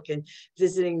that book, and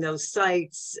visiting those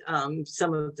sites,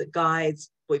 some of the guides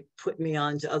would put me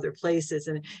on to other places,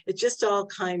 and it just all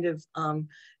kind of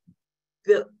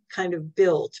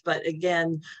built. But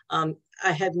again, I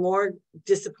had more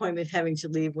disappointment having to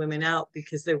leave women out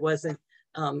because there wasn't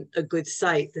a good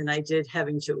site than I did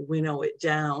having to winnow it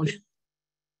down.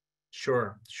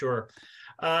 Sure.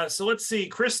 So let's see.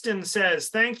 Kristen says,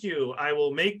 "Thank you. I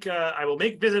will make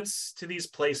visits to these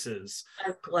places."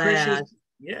 I'm glad.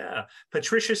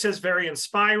 Patricia says, "Very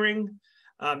inspiring."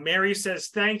 Mary says,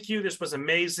 "Thank you. This was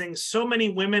amazing. So many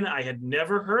women I had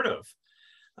never heard of."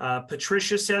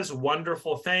 Patricia says,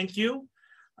 "Wonderful. Thank you."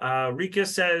 Rika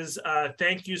says,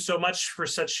 "Thank you so much for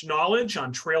such knowledge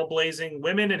on trailblazing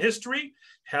women in history.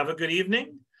 Have a good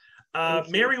evening."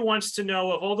 Mary wants to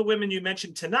know, of all the women you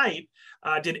mentioned tonight,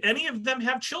 did any of them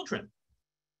have children?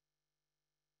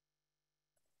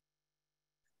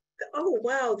 Oh,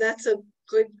 wow, that's a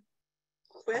good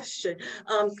question.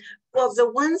 Well, the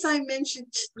ones I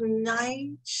mentioned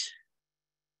tonight,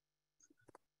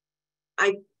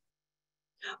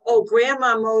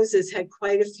 Grandma Moses had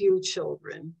quite a few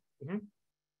children.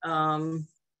 Mm-hmm.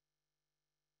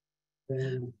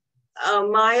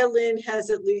 Maya Lynn has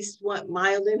at least one.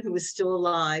 Maya Lynn, who is still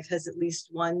alive, has at least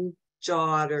one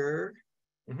daughter.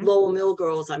 Mm-hmm. Lowell Mill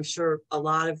girls, I'm sure a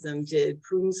lot of them did.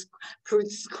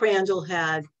 Prudence Crandall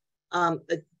had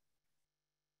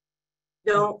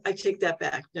no, I take that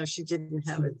back. No, she didn't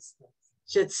have it.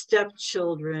 She had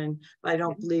stepchildren, but I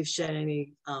don't believe she had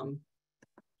any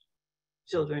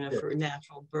children of her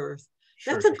natural birth.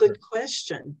 That's a good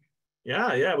question.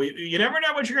 Yeah. You never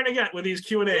know what you're going to get with these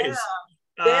Q&As.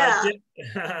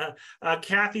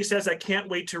 Kathy says, "I can't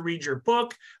wait to read your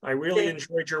book. I really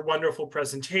enjoyed your wonderful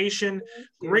presentation.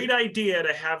 Great idea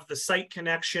to have the site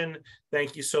connection.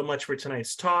 Thank you so much for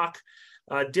tonight's talk."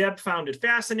 Deb found it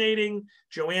fascinating.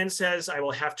 Joanne says, I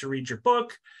will have to read your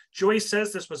book. Joyce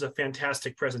says this was a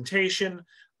fantastic presentation.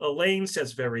 Elaine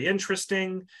says, very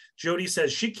interesting. Jody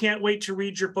says she can't wait to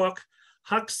read your book.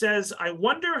 Huck says, I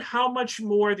wonder how much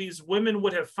more these women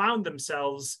would have found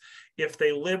themselves if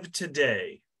they lived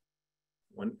today.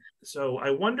 So I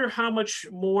wonder how much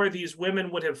more these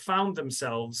women would have found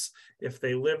themselves if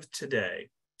they lived today.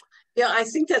 Yeah, I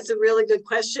think that's a really good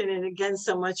question. And again,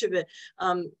 so much of it,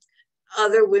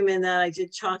 other women that I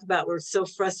did talk about were so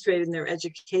frustrated in their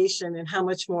education, and how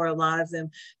much more a lot of them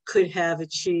could have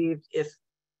achieved if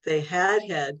they had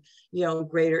had, you know,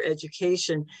 greater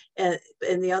education. And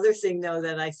the other thing, though,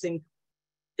 that I think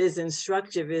is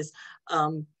instructive is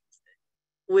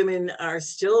women are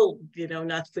still, you know,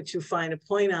 not to put too fine a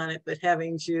point on it, but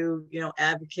having to, you know,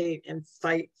 advocate and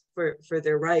fight for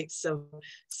their rights. So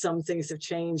some things have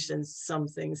changed and some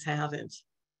things haven't.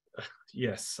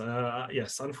 Yes,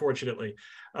 yes, unfortunately.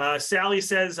 Sally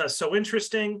says, so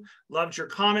interesting, loved your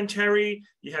commentary,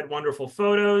 you had wonderful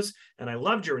photos, and I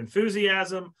loved your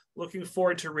enthusiasm. Looking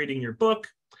forward to reading your book.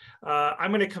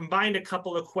 I'm going to combine a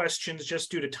couple of questions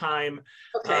just due to time.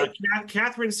 Okay.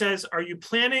 Catherine says, are you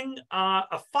planning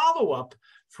a follow-up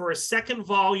for a second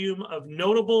volume of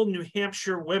Notable New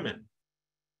Hampshire Women?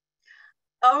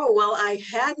 Oh, well, I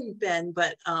hadn't been,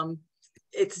 but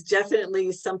it's definitely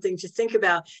something to think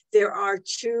about. There are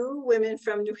two women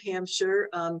from New Hampshire,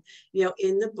 you know,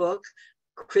 in the book.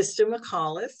 Krista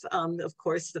McAuliffe, of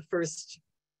course, the first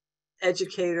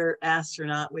educator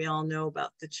astronaut. We all know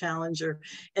about the Challenger.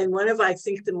 And one of, I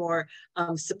think, the more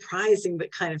surprising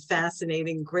but kind of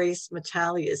fascinating, Grace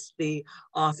Metalius, the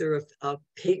author of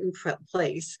Peyton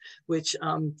Place, which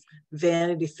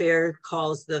Vanity Fair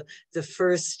calls the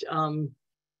first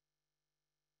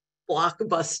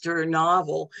blockbuster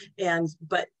novel.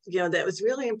 But you know, that was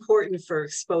really important for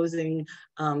exposing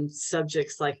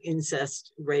subjects like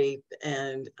incest, rape,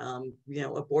 and you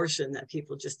know, abortion that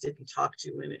people just didn't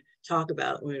talk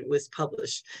about when it was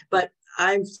published. But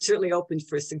I'm certainly open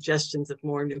for suggestions of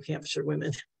more New Hampshire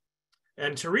women.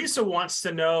 And Teresa wants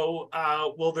to know,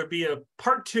 will there be a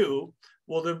part 2?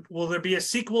 Will there be a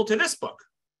sequel to this book?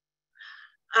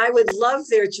 I would love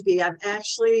there to be. I've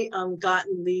actually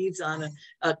gotten leads on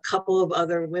a couple of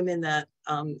other women that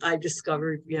I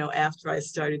discovered, you know, after I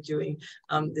started doing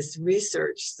this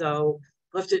research. So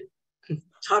I'll have to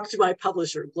talk to my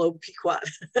publisher, Globe Pequot.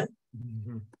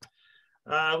 Mm-hmm.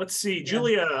 Let's see,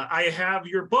 Julia, I have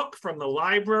your book from the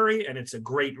library and it's a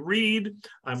great read.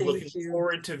 I'm looking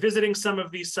forward to visiting some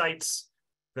of these sites.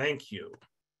 Thank you.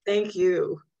 Thank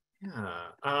you.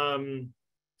 Yeah.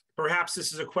 Perhaps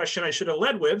this is a question I should have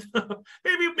led with.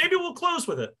 maybe we'll close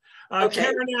with it. Okay.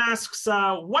 Karen asks,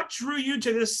 what drew you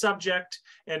to this subject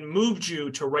and moved you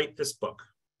to write this book?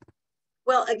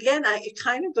 Well, again, it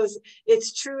kind of goes,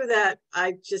 it's true that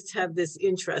I just have this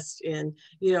interest in,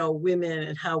 you know, women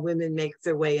and how women make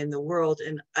their way in the world.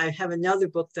 And I have another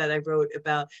book that I wrote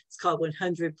about, it's called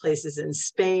 100 Places in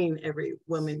Spain Every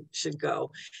Woman Should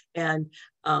Go. And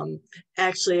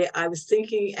actually, I was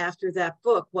thinking after that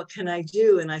book, what can I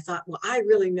do? And I thought, well, I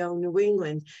really know New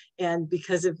England. And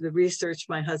because of the research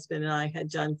my husband and I had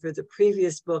done for the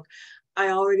previous book,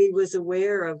 I already was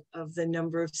aware of the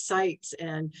number of sites.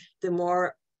 And the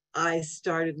more I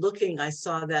started looking, I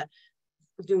saw that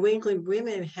New England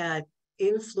women had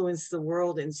influenced the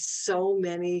world in so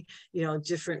many, you know,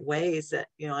 different ways that,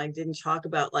 you know, I didn't talk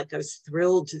about. Like, I was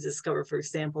thrilled to discover, for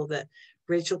example, that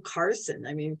Rachel Carson,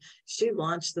 I mean, she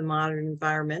launched the modern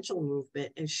environmental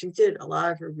movement, and she did a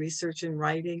lot of her research and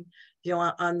writing, you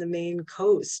know, on the Maine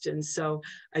coast. And so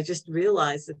I just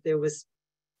realized that there was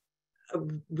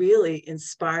really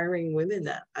inspiring women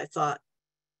that I thought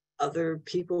other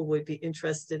people would be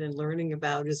interested in learning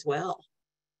about as well.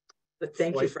 But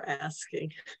thank you for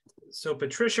asking. So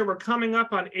Patricia, we're coming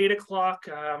up on 8 o'clock.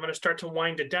 I'm going to start to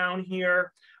wind it down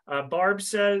here. Barb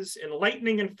says,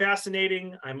 enlightening and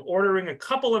fascinating. I'm ordering a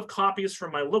couple of copies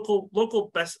from my local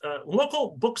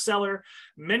bookseller.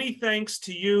 Many thanks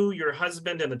to you, your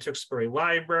husband, and the Tewksbury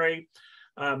Library.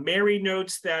 Mary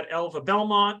notes that Elva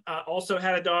Belmont also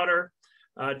had a daughter.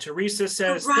 Teresa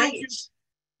says, right. Thank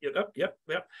you. Yep.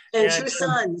 And 2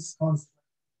 sons.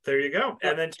 There you go.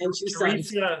 Yep. And then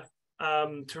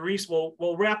Teresa,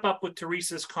 we'll wrap up with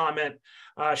Teresa's comment.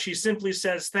 She simply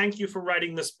says, thank you for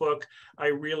writing this book. I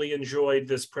really enjoyed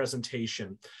this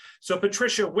presentation. So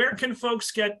Patricia, where can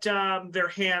folks get their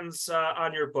hands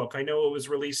on your book? I know it was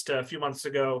released a few months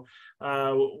ago.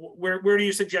 Where do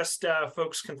you suggest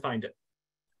folks can find it?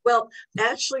 Well,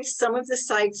 actually, some of the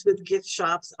sites with gift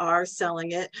shops are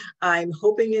selling it. I'm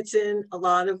hoping it's in a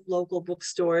lot of local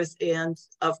bookstores and,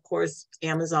 of course,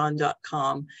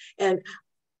 Amazon.com. And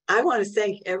I want to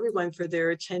thank everyone for their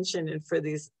attention and for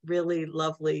these really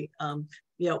lovely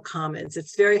comments.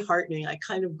 It's very heartening. I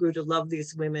kind of grew to love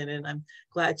these women, and I'm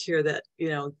glad to hear that,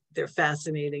 they're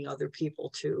fascinating other people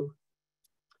too.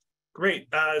 Great.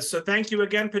 So thank you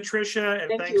again, Patricia,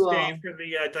 and thanks, Dave, for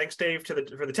the thanks, Dave, for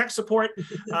the tech support.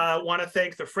 Want to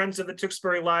thank the Friends of the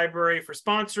Tewksbury Library for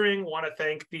sponsoring. Want to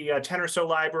thank the 10 or so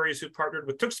libraries who partnered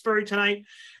with Tewksbury tonight.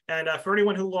 And for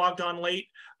anyone who logged on late,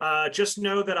 just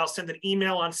know that I'll send an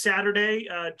email on Saturday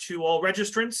to all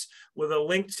registrants with a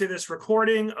link to this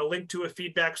recording, a link to a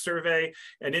feedback survey,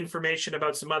 and information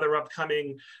about some other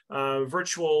upcoming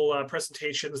virtual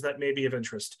presentations that may be of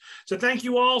interest. So thank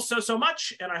you all so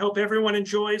much, and I hope everyone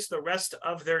enjoys the rest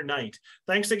of their night.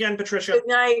 Thanks again, Patricia. Good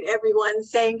night, everyone.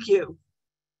 Thank you.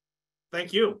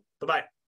 Thank you. Bye-bye.